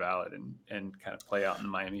are valid and kind of play out in the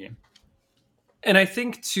Miami game. And I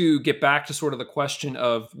think, to get back to sort of the question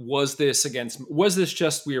of, was this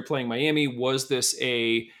just we were playing Miami? Was this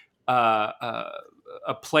a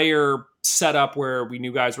player setup where we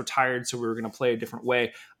knew guys were tired, so we were going to play a different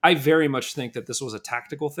way? I very much think that this was a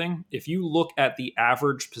tactical thing. If you look at the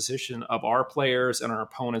average position of our players and our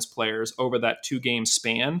opponent's players over that 2-game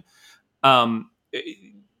span,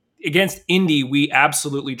 against Indy, we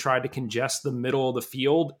absolutely tried to congest the middle of the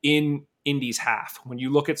field in Indy's half. When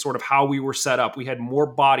you look at sort of how we were set up, we had more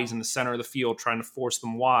bodies in the center of the field trying to force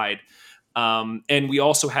them wide. And we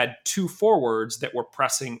also had 2 forwards that were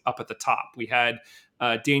pressing up at the top. We had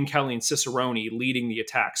Dane Kelly and Cicerone leading the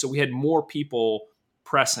attack. So we had more people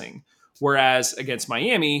pressing. Whereas against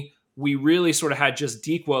Miami, we really sort of had just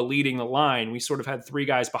Dikwa leading the line. We sort of had 3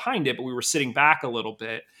 guys behind it, but we were sitting back a little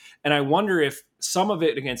bit. And I wonder if some of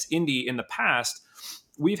it against Indy in the past,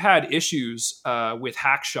 we've had issues with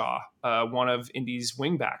Hackshaw, one of Indy's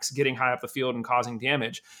wingbacks, getting high up the field and causing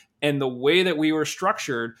damage. And the way that we were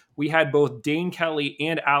structured, we had both Dane Kelly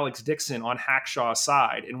and Alex Dixon on Hackshaw's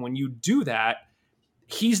side. And when you do that,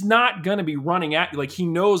 he's not going to be running at you. Like, he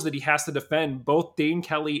knows that he has to defend both Dane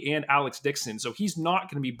Kelly and Alex Dixon. So he's not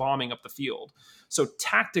going to be bombing up the field. So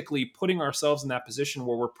tactically, putting ourselves in that position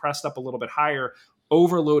where we're pressed up a little bit higher,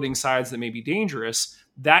 overloading sides that may be dangerous,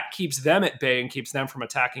 that keeps them at bay and keeps them from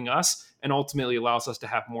attacking us, and ultimately allows us to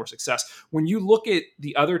have more success. When you look at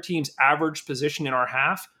the other team's average position in our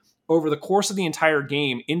half, over the course of the entire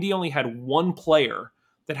game, Indy only had 1 player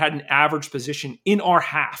that had an average position in our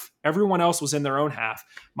half. Everyone else was in their own half.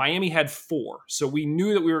 Miami had 4. So we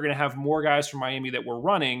knew that we were going to have more guys from Miami that were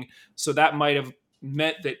running. So that might have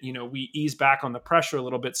meant that, we ease back on the pressure a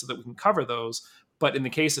little bit so that we can cover those. But in the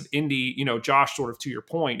case of Indy, Josh, sort of to your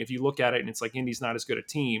point, if you look at it and it's like Indy's not as good a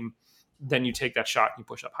team, then you take that shot and you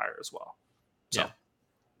push up higher as well.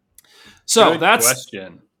 So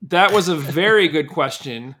that was a very good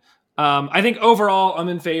question. I think overall, I'm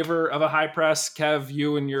in favor of a high press. Kev,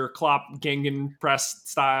 you and your Klopp Gengen press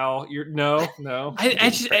style.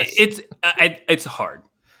 It's hard,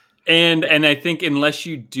 and I think unless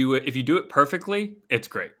you do it, if you do it perfectly, it's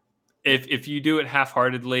great. If you do it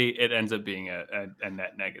half-heartedly, it ends up being a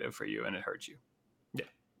net negative for you, and it hurts you. Yeah.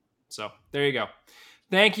 So there you go.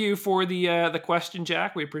 Thank you for the question,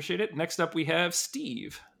 Jack. We appreciate it. Next up, we have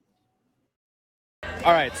Steve.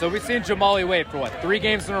 All right, so we've seen Jamali wait for 3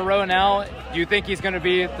 games in a row now. Do you think he's going to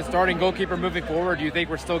be the starting goalkeeper moving forward? Do you think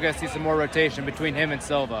we're still going to see some more rotation between him and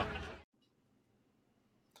Silva?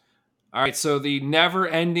 All right, so the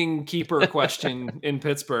never-ending keeper question in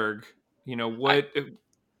Pittsburgh.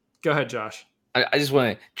 Go ahead, Josh. I just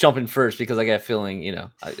want to jump in first because I got a feeling, you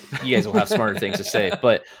guys will have smarter things to say.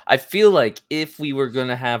 But I feel like if we were going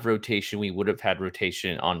to have rotation, we would have had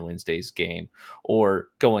rotation on Wednesday's game or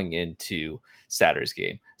going into Saturday's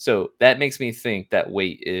game. So that makes me think that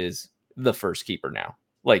Waite is the first keeper now.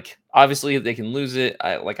 Like, obviously, if they can lose it,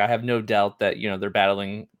 I have no doubt that, they're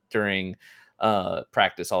battling during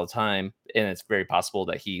practice all the time. And it's very possible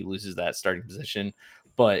that he loses that starting position.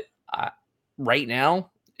 But right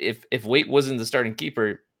now, if Waite wasn't the starting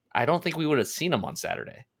keeper, I don't think we would have seen him on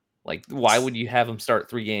Saturday. Like, why would you have him start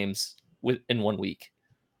 3 games in 1 week?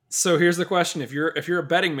 So here's the question: if you're a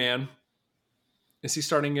betting man, is he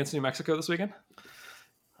starting against New Mexico this weekend?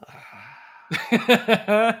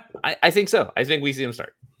 I think so. I think we see him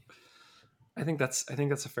start. I think that's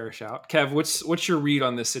a fair shout. Kev, what's your read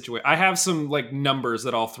on this situation? I have some like numbers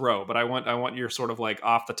that I'll throw, but I want your sort of like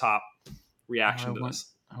off the top reaction to this.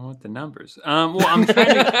 I want the numbers. Well,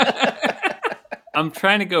 I'm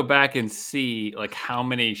trying to go back and see like how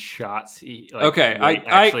many shots he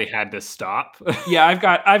actually had to stop. Yeah,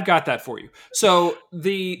 I've got that for you. So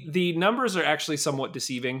the numbers are actually somewhat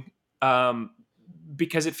deceiving,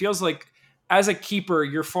 because it feels like as a keeper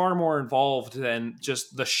you're far more involved than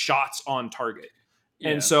just the shots on target. Yeah.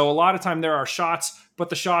 And so a lot of time there are shots, but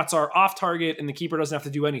the shots are off target and the keeper doesn't have to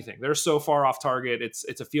do anything. They're so far off target,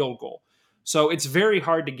 it's a field goal. So it's very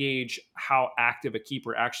hard to gauge how active a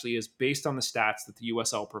keeper actually is based on the stats that the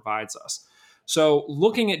USL provides us. So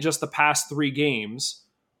looking at just the past 3 games,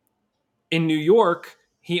 in New York,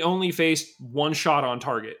 he only faced 1 shot on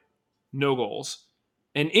target, no goals.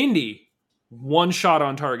 In Indy, 1 shot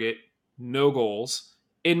on target, no goals.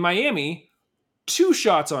 In Miami, 2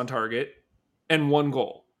 shots on target and 1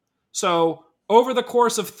 goal. So over the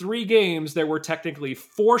course of 3 games, there were technically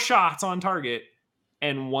 4 shots on target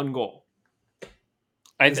and 1 goal.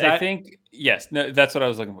 I think, yes, no, that's what I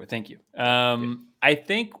was looking for. Thank you. I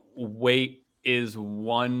think Waite is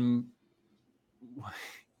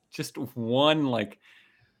just one like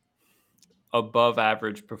above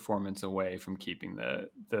average performance away from keeping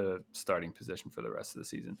the starting position for the rest of the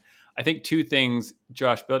season. I think 2 things,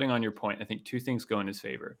 Josh, building on your point, I think 2 things go in his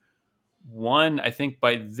favor. One, I think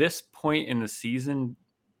by this point in the season,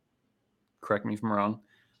 correct me if I'm wrong,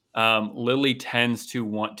 Lilley tends to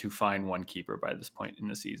want to find one keeper by this point in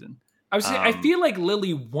the season. I feel like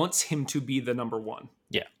Lilley wants him to be the number 1.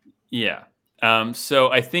 Yeah. Yeah.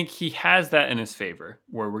 So I think he has that in his favor,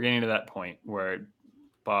 where we're getting to that point where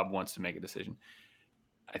Bob wants to make a decision.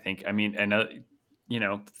 I mean,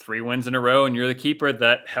 3 wins in a row and you're the keeper,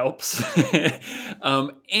 that helps.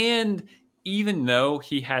 And even though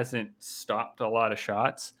he hasn't stopped a lot of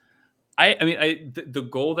shots, the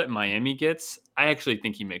goal that Miami gets, I actually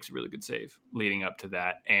think he makes a really good save leading up to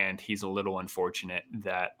that. And he's a little unfortunate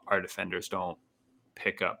that our defenders don't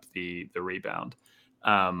pick up the rebound.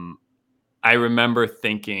 I remember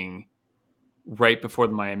thinking right before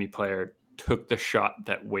the Miami player took the shot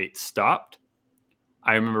that Waite stopped,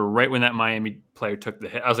 I remember right when that Miami player took the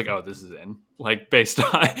hit, I was like, oh, this is in. Like based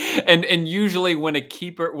on and usually when a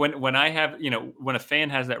keeper, when I have, when a fan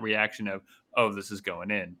has that reaction of, oh, this is going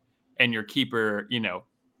in, and your keeper,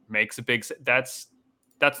 makes a big, that's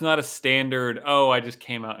not a standard, oh, I just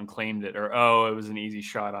came out and claimed it, or oh, it was an easy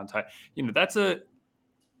shot on time. That's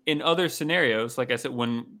in other scenarios, like I said,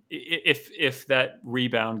 if that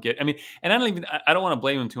rebound and I don't want to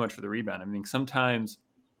blame him too much for the rebound. I mean, sometimes,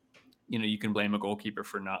 you can blame a goalkeeper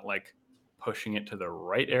for not like pushing it to the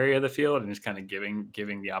right area of the field and just kind of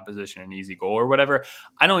giving the opposition an easy goal or whatever.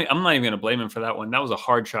 I'm not even going to blame him for that one. That was a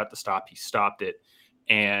hard shot to stop. He stopped it.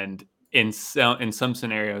 And in some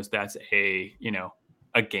scenarios, that's a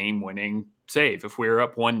game-winning save. If we're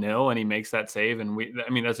up 1-0 and he makes that save, and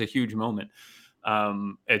that's a huge moment.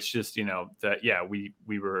 It's just, our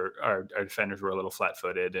defenders were a little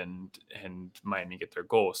flat-footed and Miami get their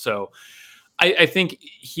goal. So I think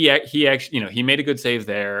he actually, he made a good save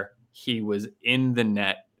there. He was in the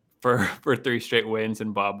net for 3 straight wins,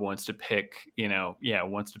 and Bob wants to pick,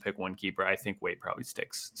 one keeper. I think Waite probably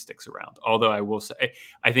sticks around. Although I will say,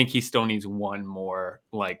 I think he still needs one more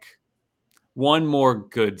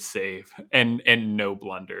good save and no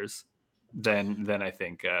blunders. Then I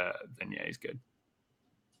think he's good.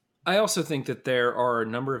 I also think that there are a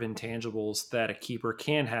number of intangibles that a keeper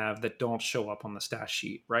can have that don't show up on the stat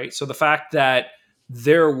sheet, right? So the fact that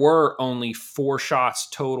there were only 4 shots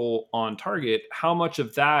total on target, how much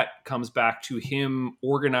of that comes back to him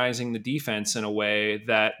organizing the defense in a way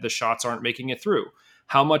that the shots aren't making it through?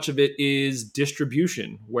 How much of it is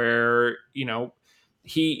distribution where,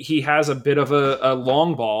 he has a bit of a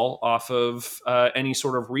long ball off of any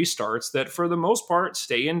sort of restarts that for the most part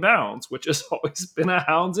stay in bounds, which has always been a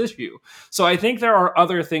Hounds issue. So I think there are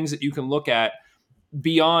other things that you can look at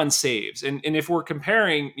beyond saves. And if we're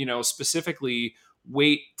comparing, specifically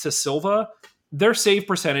Waite to Silva, their save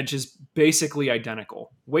percentage is basically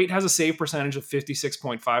identical. Waite has a save percentage of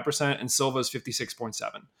 56.5% and Silva's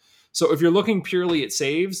 56.7%. So if you're looking purely at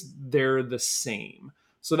saves, they're the same.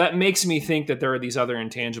 So that makes me think that there are these other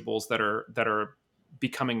intangibles that are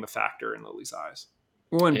becoming the factor in Lilley's eyes.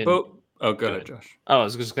 Go ahead, Josh. Oh, I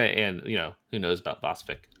was just going to, and who knows about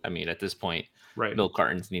Bosvik? I mean, at this point, right, milk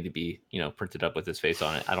cartons need to be, printed up with his face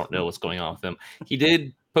on it. I don't know what's going on with him. He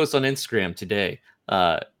did post on Instagram today.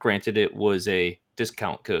 Granted, it was a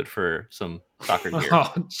discount code for some soccer gear.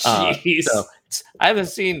 Oh, jeez. So I haven't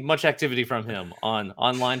seen much activity from him on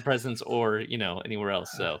online presence or anywhere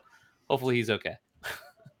else. So hopefully he's okay.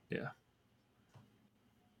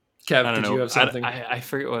 Kev, I don't did know. you have something? I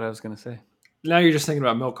forget what I was going to say. Now you're just thinking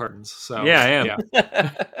about milk cartons. So Yeah, I am.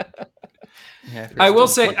 Yeah. I will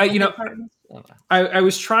say, I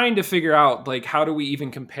was trying to figure out like how do we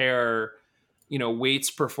even compare,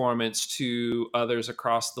 Waite's performance to others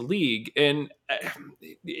across the league, and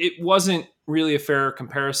it wasn't really a fair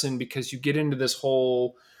comparison because you get into this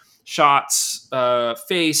whole shots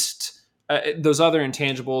faced. Those other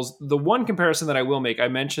intangibles. The one comparison that I will make, I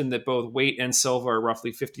mentioned that both Waite and Silva are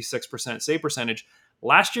roughly 56% save percentage.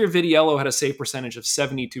 Last year, Vitiello had a save percentage of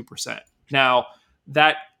 72%. Now,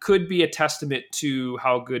 that could be a testament to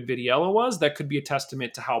how good Vitiello was. That could be a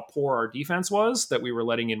testament to how poor our defense was, that we were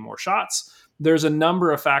letting in more shots. There's a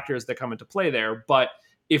number of factors that come into play there. But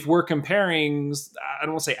if we're comparing, I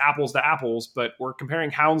don't want to say apples to apples, but we're comparing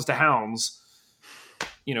hounds to hounds,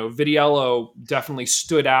 Vitiello definitely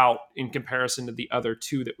stood out in comparison to the other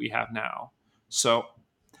two that we have now. So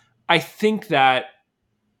I think that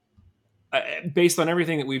based on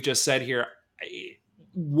everything that we've just said here,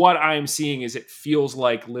 what I'm seeing is it feels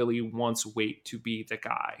like Lily wants Waite to be the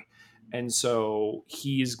guy. And so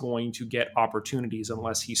he's going to get opportunities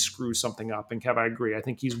unless he screws something up. And Kev, I agree. I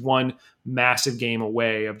think he's one massive game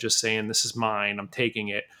away of just saying, this is mine, I'm taking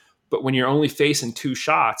it. But when you're only facing 2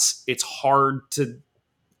 shots, it's hard to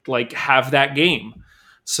have that game.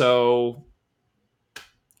 So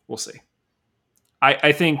we'll see.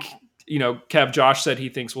 I think, Kev, Josh said he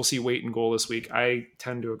thinks we'll see Waite in goal this week. I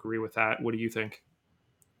tend to agree with that. What do you think?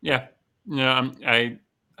 Yeah. No, I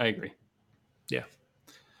agree. Yeah.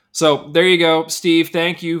 So there you go, Steve.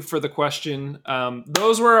 Thank you for the question.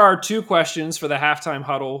 Those were our 2 questions for the halftime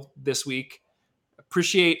huddle this week.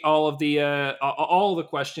 Appreciate all of the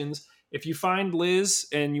questions. If you find Liz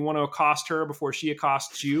and you want to accost her before she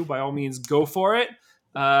accosts you, by all means, go for it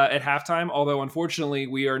at halftime. Although, unfortunately,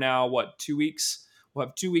 we are now, 2 weeks? We'll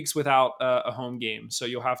have 2 weeks without a home game. So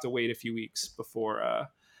you'll have to wait a few weeks before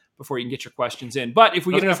you can get your questions in. But if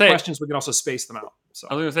we get enough questions, we can also space them out. So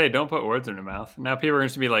I was going to say, don't put words in her mouth. Now people are going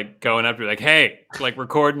to be going up to you hey,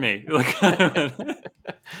 record me.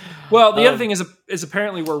 Well, the other thing is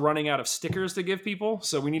apparently we're running out of stickers to give people.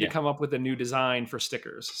 So we need to come up with a new design for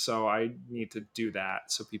stickers. So I need to do that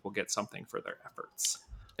so people get something for their efforts.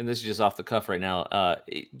 And this is just off the cuff right now.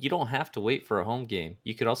 You don't have to wait for a home game.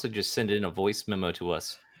 You could also just send in a voice memo to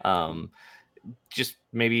us. Just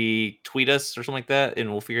maybe tweet us or something like that, and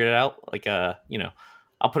we'll figure it out.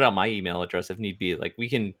 I'll put out my email address if need be. We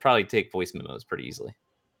can probably take voice memos pretty easily.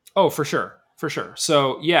 Oh, for sure. For sure.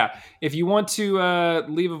 So yeah, if you want to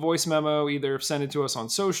leave a voice memo, either send it to us on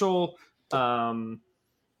social. We'll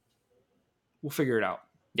figure it out.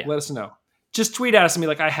 Yeah. Let us know. Just tweet at us and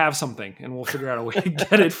be I have something, and we'll figure out a way to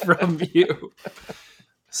get it from you.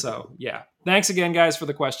 So yeah, thanks again, guys, for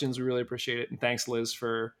the questions. We really appreciate it. And thanks, Liz,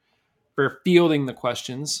 for fielding the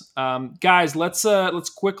questions. Guys, let's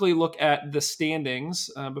quickly look at the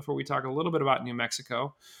standings before we talk a little bit about New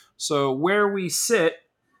Mexico. So where we sit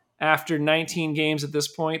after 19 games at this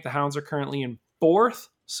point, the Hounds are currently in 4th.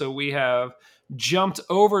 So we have jumped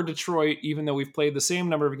over Detroit, even though we've played the same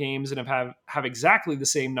number of games and have exactly the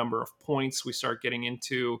same number of points. We start getting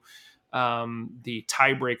into the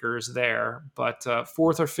tiebreakers there. But 4th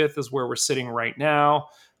or 5th is where we're sitting right now.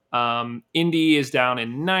 Indy is down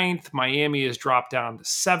in 9th. Miami is dropped down to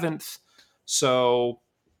 7th. So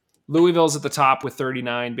Louisville's at the top with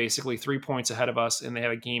 39, basically 3 points ahead of us, and they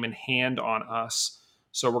have a game in hand on us.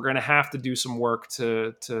 So we're going to have to do some work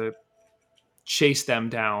to chase them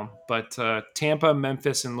down. But Tampa,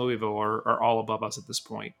 Memphis, and Louisville are all above us at this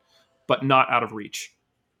point, but not out of reach.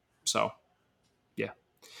 So, yeah.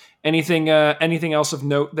 Anything else of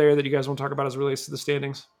note there that you guys want to talk about as it relates to the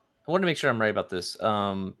standings? I want to make sure I'm right about this.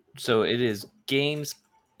 So it is games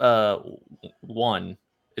 1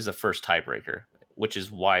 is the first tiebreaker, which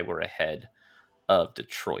is why we're ahead of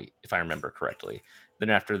Detroit, if I remember correctly. Then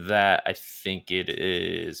after that, I think it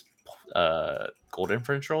is goal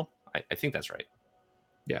differential. I think that's right.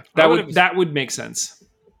 Yeah, that would make sense.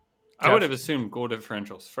 I would have assumed goal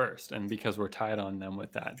differentials first, and because we're tied on them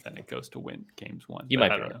with that, then it goes to win games 1. You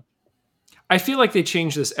might be right. I feel like they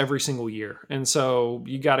change this every single year, and so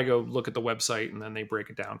you got to go look at the website, and then they break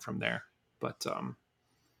it down from there. But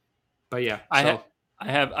yeah, I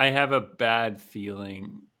have a bad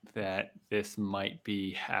feeling that this might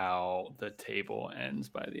be how the table ends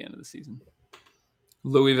by the end of the season.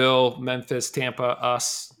 Louisville, Memphis, Tampa,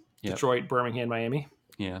 us, Detroit, Birmingham, Miami.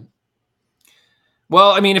 Yeah.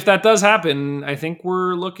 Well, I mean, if that does happen, I think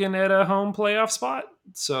we're looking at a home playoff spot.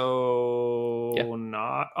 So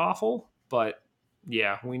not awful, but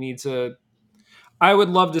yeah, we need to. I would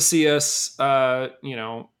love to see us, go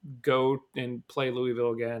and play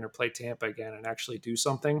Louisville again or play Tampa again and actually do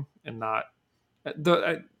something and not.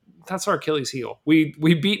 That's our Achilles heel. We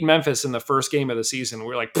beat Memphis in the first game of the season.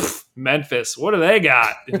 We're like, Memphis, what do they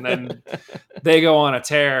got? And then they go on a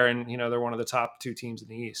tear, and they're one of the top 2 teams in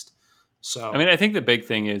the East. So I mean, I think the big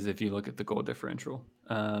thing is if you look at the goal differential,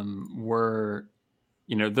 we're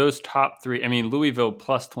those top 3. I mean, Louisville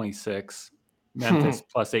plus 26, Memphis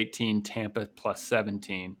plus 18, Tampa plus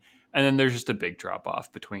 17. And then there's just a big drop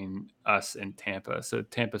off between us and Tampa. So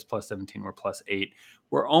Tampa's plus 17, we're plus 8.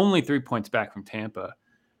 We're only 3 points back from Tampa,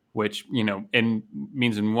 which,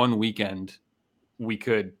 means in one weekend we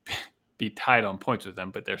could be tied on points with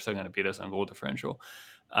them, but they're still going to beat us on goal differential.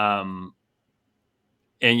 So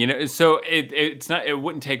it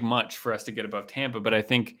wouldn't take much for us to get above Tampa, but I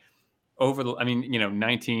think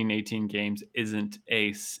 19, 18 games isn't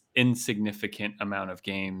a insignificant amount of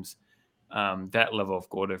games. That level of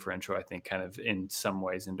goal differential, I think, kind of in some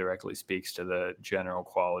ways indirectly speaks to the general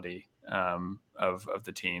quality of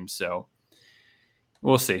the team. So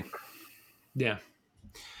we'll see. Yeah,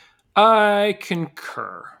 I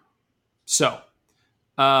concur. So,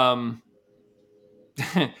 so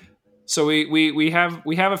we have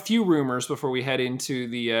a few rumors before we head into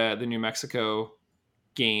the New Mexico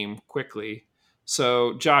game quickly.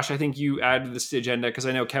 So, Josh, I think you added this to the agenda because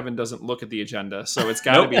I know Kevin doesn't look at the agenda, so it's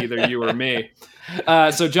got to be either you or me.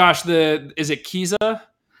 So, Josh, is it Kiza?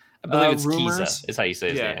 I believe it's rumors? Kiza is how you say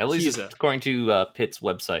his name. At least Kiza. according to Pitt's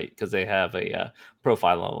website, because they have a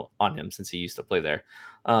profile on him since he used to play there.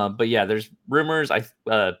 But yeah, there's rumors.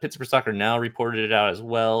 Pittsburgh Soccer Now reported it out as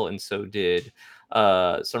well, and so did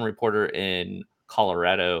some reporter in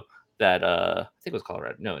Colorado that I think it was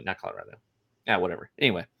Colorado. No, not Colorado. Yeah, whatever.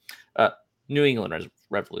 Anyway, New England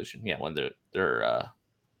Revolution. Yeah, one of their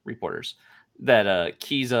reporters that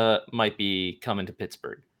Kiza might be coming to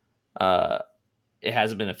Pittsburgh. It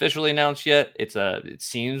hasn't been officially announced yet. It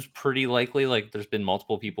seems pretty likely. Like there's been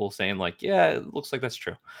multiple people saying like, yeah, it looks like that's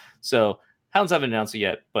true. So Hounds haven't announced it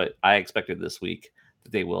yet, but I expected this week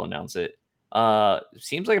that they will announce it.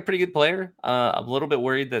 Seems like a pretty good player. I'm a little bit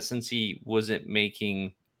worried that since he wasn't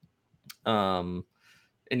making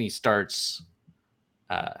any starts,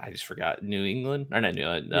 I just forgot New England or not New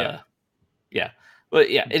England. Yeah.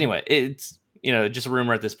 But yeah, anyway, it's just a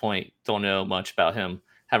rumor at this point. Don't know much about him.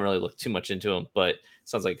 Haven't really looked too much into him, but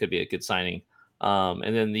sounds like it could be a good signing.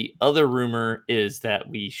 And then the other rumor is that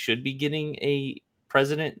we should be getting a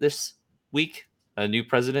president this week, a new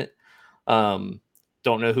president. Don't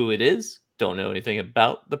know who it is. Don't know anything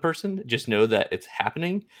about the person. Just know that it's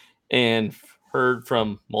happening, and heard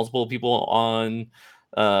from multiple people on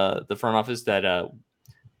the front office that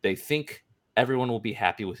they think everyone will be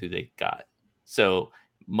happy with who they got. So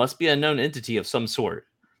must be a known entity of some sort.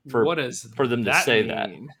 For them to say that.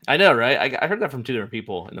 I know, right? I heard that from 2 different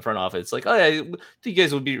people in the front office. Like, oh yeah, I think you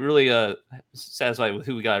guys would be really satisfied with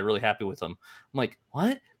who we got, really happy with them. I'm like,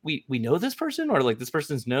 what? We know this person, or like this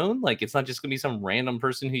person's known? Like it's not just gonna be some random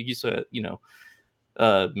person who used to,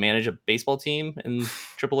 manage a baseball team in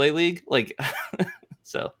AAA league. Like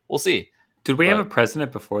so we'll see. Did we have a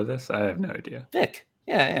president before this? I have no idea. Vic.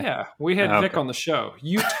 Yeah. We had Vic on the show.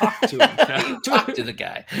 You talked to him. Talk to the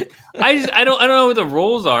guy. I don't know what the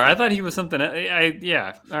roles are. I thought he was something.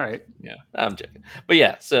 Yeah. All right. Yeah, I'm joking. But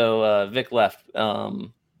yeah, so Vic left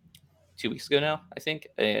 2 weeks ago now, I think,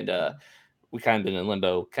 and we kind of been in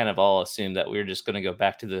limbo. Kind of all assumed that we were just going to go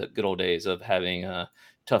back to the good old days of having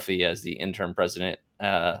Tuffy as the interim president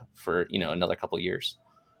for another couple of years.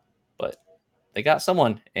 But they got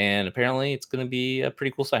someone, and apparently it's going to be a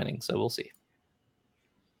pretty cool signing. So we'll see.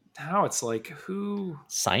 Now it's like who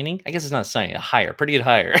signing? I guess it's not signing. A hire, pretty good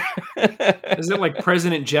hire. Is it like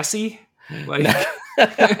President Jesse? Like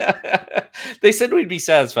they said we'd be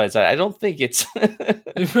satisfied. So I don't think it's.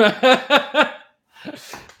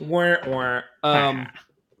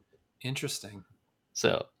 Interesting.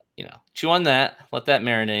 So chew on that. Let that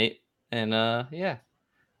marinate, and yeah.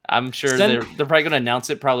 I'm sure they're probably going to announce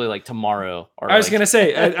it probably like tomorrow. Or I was going to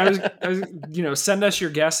say, I was send us your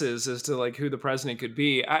guesses as to like who the president could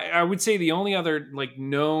be. I would say the only other like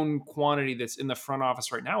known quantity that's in the front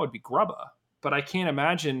office right now would be Grubba, but I can't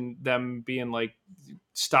imagine them being like,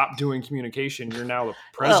 stop doing communication. You're now the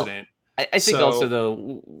president. Well, I think also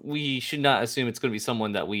though, we should not assume it's going to be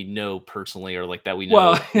someone that we know personally or like that we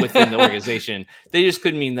know within the organization. They just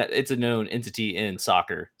could mean that it's a known entity in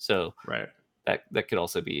soccer. So right. That could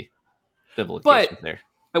also be the implications there.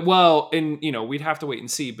 Well, and we'd have to wait and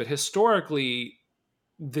see. But historically,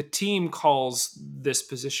 the team calls this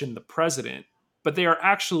position the president, but they are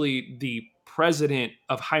actually the president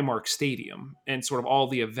of Highmark Stadium and sort of all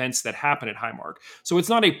the events that happen at Highmark. So it's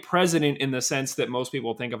not a president in the sense that most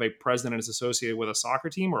people think of a president as associated with a soccer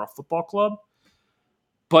team or a football club.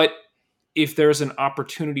 But if there's an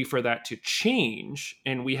opportunity for that to change,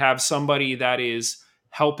 and we have somebody that is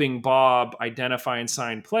helping Bob identify and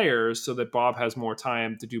sign players so that Bob has more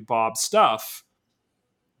time to do Bob stuff,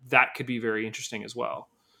 that could be very interesting as well.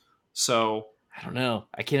 So I don't know.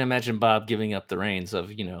 I can't imagine Bob giving up the reins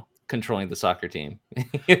of, controlling the soccer team.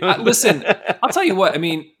 Listen, I'll tell you what, I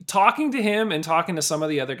mean, talking to him and talking to some of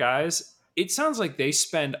the other guys, it sounds like they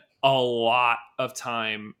spend a lot of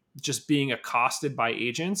time just being accosted by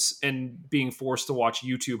agents and being forced to watch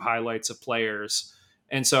YouTube highlights of players.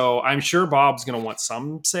 And so I'm sure Bob's going to want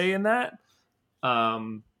some say in that.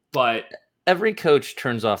 But every coach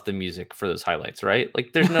turns off the music for those highlights, right?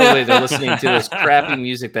 Like, there's no way they're listening to this crappy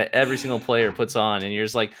music that every single player puts on, and you're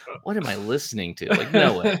just like, what am I listening to? Like,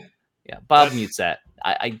 no way. Yeah, Bob mutes that.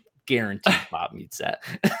 I guarantee Bob mutes that.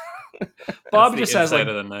 Bob just has of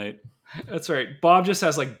the night. That's right. Bob just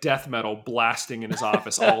has like death metal blasting in his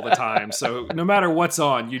office all the time. So no matter what's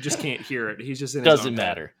on, you just can't hear it. He's just in his Doesn't own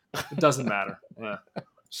matter. Head. It doesn't matter. Yeah.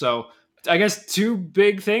 So I guess two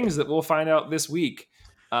big things that we'll find out this week.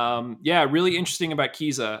 Really interesting about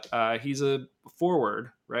Kiza. He's a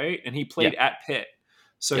forward, right? And he played at Pitt.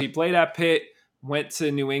 So he played at Pitt, went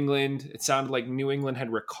to New England. It sounded like New England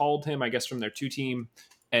had recalled him, I guess, from their 2 team.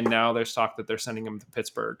 And now there's talk that they're sending him to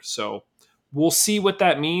Pittsburgh. So we'll see what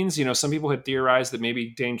that means. Some people had theorized that maybe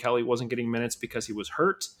Dane Kelly wasn't getting minutes because he was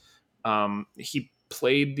hurt. He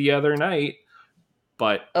played the other night,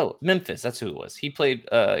 but Memphis. That's who it was. He played.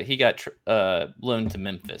 He got loaned to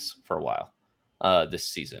Memphis for a while this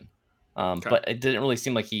season, but it didn't really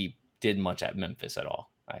seem like he did much at Memphis at all.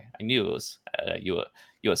 I knew it was a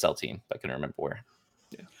USL team, but I couldn't remember where.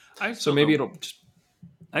 Yeah. So maybe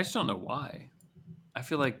I just don't know why. I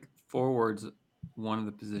feel like forward's one of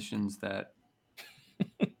the positions that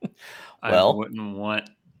I wouldn't want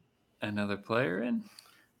another player in.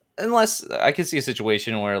 Unless I could see a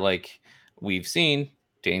situation where, like we've seen,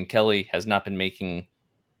 Dane Kelly has not been making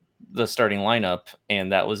the starting lineup,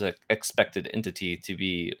 and that was an expected entity to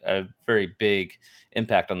be a very big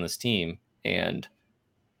impact on this team, and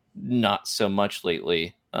not so much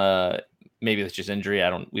lately. Maybe it's just injury.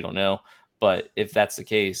 We don't know. But if that's the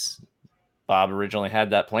case, Bob originally had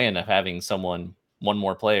that plan of having one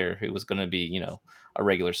more player who was going to be, a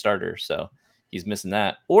regular starter. So he's missing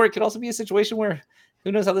that. Or it could also be a situation where,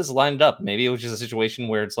 who knows how this lined up? Maybe it was just a situation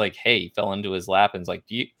where it's like, hey, he fell into his lap and it's like,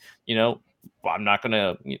 I'm not going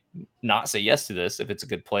to not say yes to this if it's a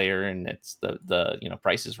good player and it's the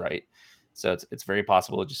price is right. So it's very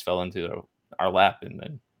possible it just fell into our lap, and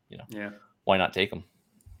then, why not take him?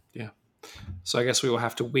 Yeah. So I guess we will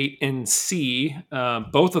have to wait and see.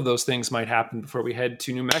 Both of those things might happen before we head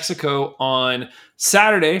to New Mexico on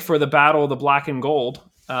Saturday for the Battle of the Black and Gold.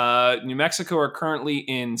 New Mexico are currently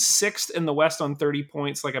in 6th in the West on 30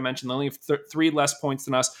 points. Like I mentioned, they only have 3 less points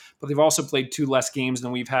than us, but they've also played 2 less games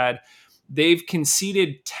than we've had. They've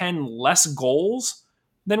conceded 10 less goals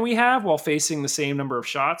than we have while facing the same number of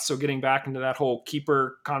shots. So getting back into that whole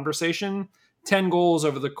keeper conversation, 10 goals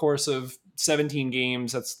over the course of 17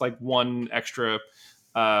 games. That's like 1 extra,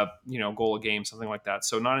 goal a game, something like that.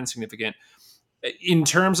 So not insignificant. In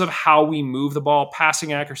terms of how we move the ball,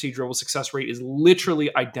 passing accuracy, dribble success rate is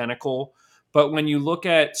literally identical. But when you look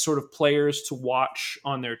at sort of players to watch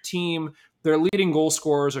on their team, their leading goal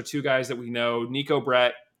scorers are 2 guys that we know, Nico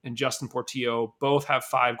Brett and Justin Portillo. Both have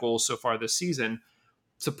 5 goals so far this season.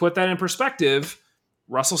 To put that in perspective,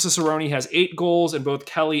 Russell Cicerone has 8 goals, and both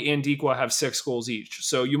Kelly and Dikwa have 6 goals each.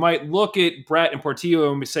 So you might look at Brett and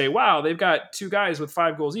Portillo and say, wow, they've got 2 guys with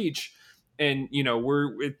 5 goals each. And,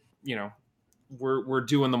 we're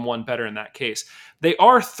doing them one better in that case. They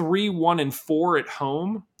are 3-1-4 at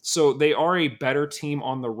home. So they are a better team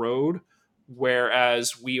on the road,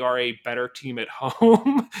 whereas we are a better team at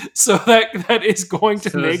home. So that is going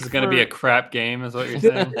to make this is going to be a crap game, is what you're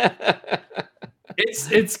saying.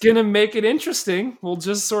 It's going to make it interesting. We'll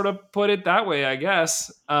just sort of put it that way, I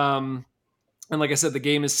guess. And like I said, the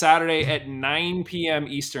game is Saturday at 9 p.m.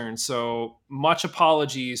 Eastern. So much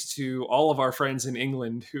apologies to all of our friends in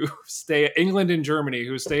England England and Germany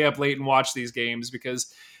who stay up late and watch these games,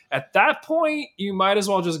 because at that point you might as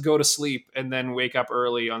well just go to sleep and then wake up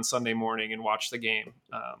early on Sunday morning and watch the game.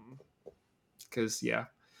 Because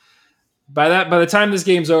by the time this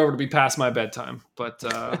game's over, it'll be past my bedtime. But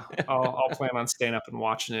I'll plan on staying up and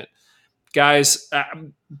watching it. Guys,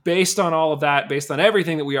 based on all of that, based on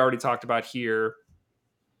everything that we already talked about here,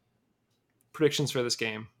 predictions for this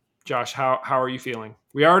game. Josh, how are you feeling?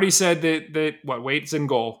 We already said that Waite's in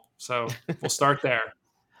goal. So we'll start there.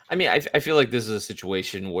 I mean, I feel like this is a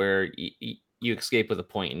situation where you escape with a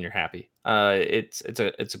point and you're happy. It's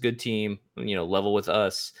a good team, level with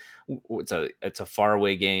us. It's a far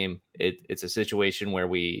away game. It's a situation where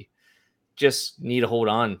we just need to hold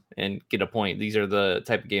on and get a point. These are the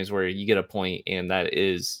type of games where you get a point and that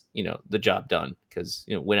is, the job done, because,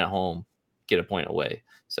 win at home, get a point away.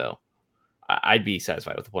 So I'd be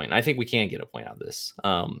satisfied with the point. And I think we can get a point out of this.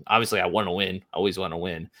 Obviously I want to win. I always want to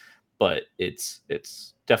win, but it's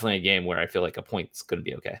definitely a game where I feel like a point's going to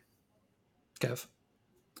be okay. Kev?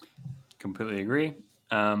 Completely agree.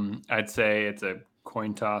 I'd say it's a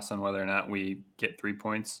coin toss on whether or not we get 3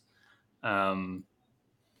 points.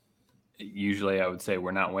 Usually I would say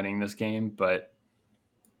we're not winning this game, but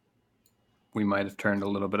we might have turned a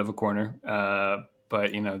little bit of a corner.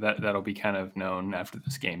 But that'll be kind of known after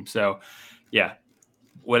this game. So yeah,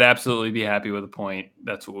 would absolutely be happy with a point.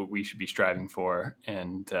 That's what we should be striving for.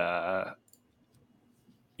 And we'll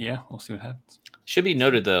see what happens. Should be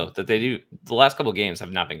noted though that the last couple of games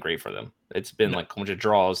have not been great for them. It's been like a bunch of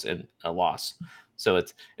draws and a loss. So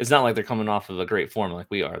it's not like they're coming off of a great form like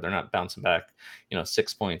we are. They're not bouncing back,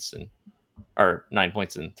 6 points or 9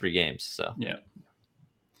 points in 3 games. So yeah,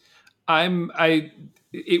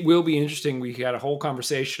 it will be interesting. We had a whole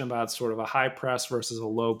conversation about sort of a high press versus a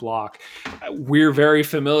low block. We're very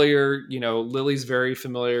familiar, Lily's very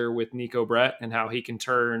familiar with Nico Brett and how he can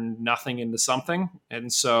turn nothing into something.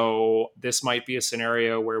 And so this might be a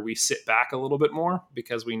scenario where we sit back a little bit more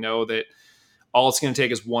because we know that all it's going to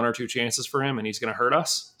take is 1 or 2 chances for him and he's going to hurt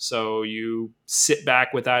us. So you sit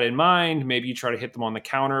back with that in mind. Maybe you try to hit them on the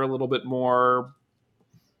counter a little bit more,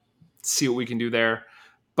 see what we can do there.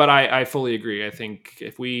 But I fully agree. I think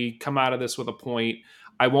if we come out of this with a point,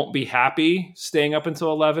 I won't be happy staying up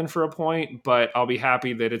until 11 for a point, but I'll be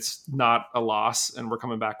happy that it's not a loss and we're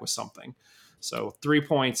coming back with something. So 3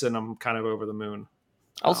 points and I'm kind of over the moon.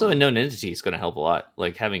 Also, a known entity is going to help a lot.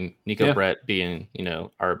 Like having Nico Brett being,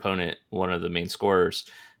 our opponent, one of the main scorers.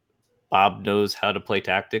 Bob knows how to play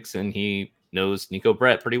tactics and he knows Nico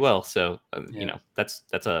Brett pretty well. So, that's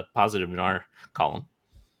a positive in our column.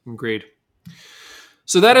 Agreed.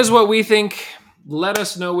 So that is what we think. Let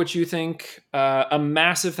us know what you think. A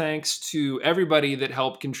massive thanks to everybody that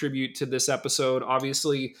helped contribute to this episode.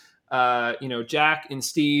 Obviously, Jack and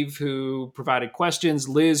Steve who provided questions,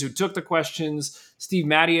 Liz who took the questions, Steve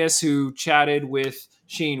Mattias who chatted with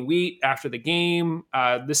Shane Wheat after the game.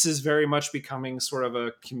 This is very much becoming sort of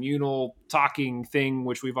a communal talking thing,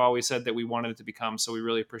 which we've always said that we wanted it to become. So we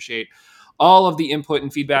really appreciate all of the input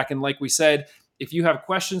and feedback. And like we said, if you have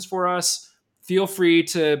questions for us, feel free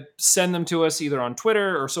to send them to us either on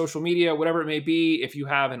Twitter or social media, whatever it may be. If you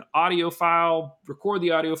have an audio file, record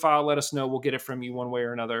the audio file, let us know. We'll get it from you one way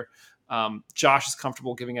or another. Josh is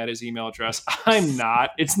comfortable giving out his email address. I'm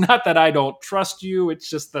not. It's not that I don't trust you. It's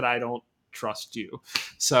just that I don't trust you.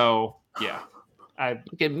 So, yeah.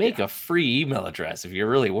 You can make a free email address if you're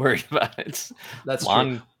really worried about it. That's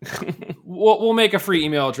true. We'll make a free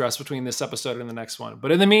email address between this episode and the next one.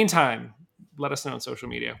 But in the meantime, let us know on social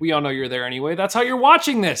media. We all know you're there anyway. That's how you're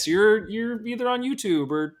watching this. You're either on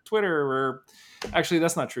YouTube or Twitter or actually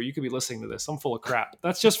that's not true. You could be listening to this. I'm full of crap.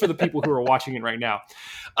 That's just for the people who are watching it right now.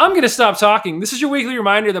 I'm going to stop talking. This is your weekly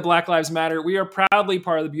reminder that Black Lives Matter. We are proudly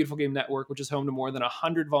part of the Beautiful Game Network, which is home to more than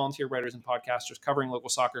 100 volunteer writers and podcasters covering local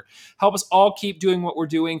soccer. Help us all keep doing what we're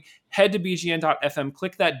doing. Head to bgn.fm,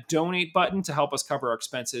 click that donate button to help us cover our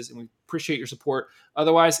expenses, and we appreciate your support.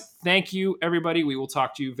 Otherwise, thank you, everybody. We will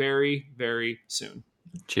talk to you very, very soon.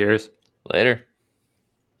 Cheers. Later.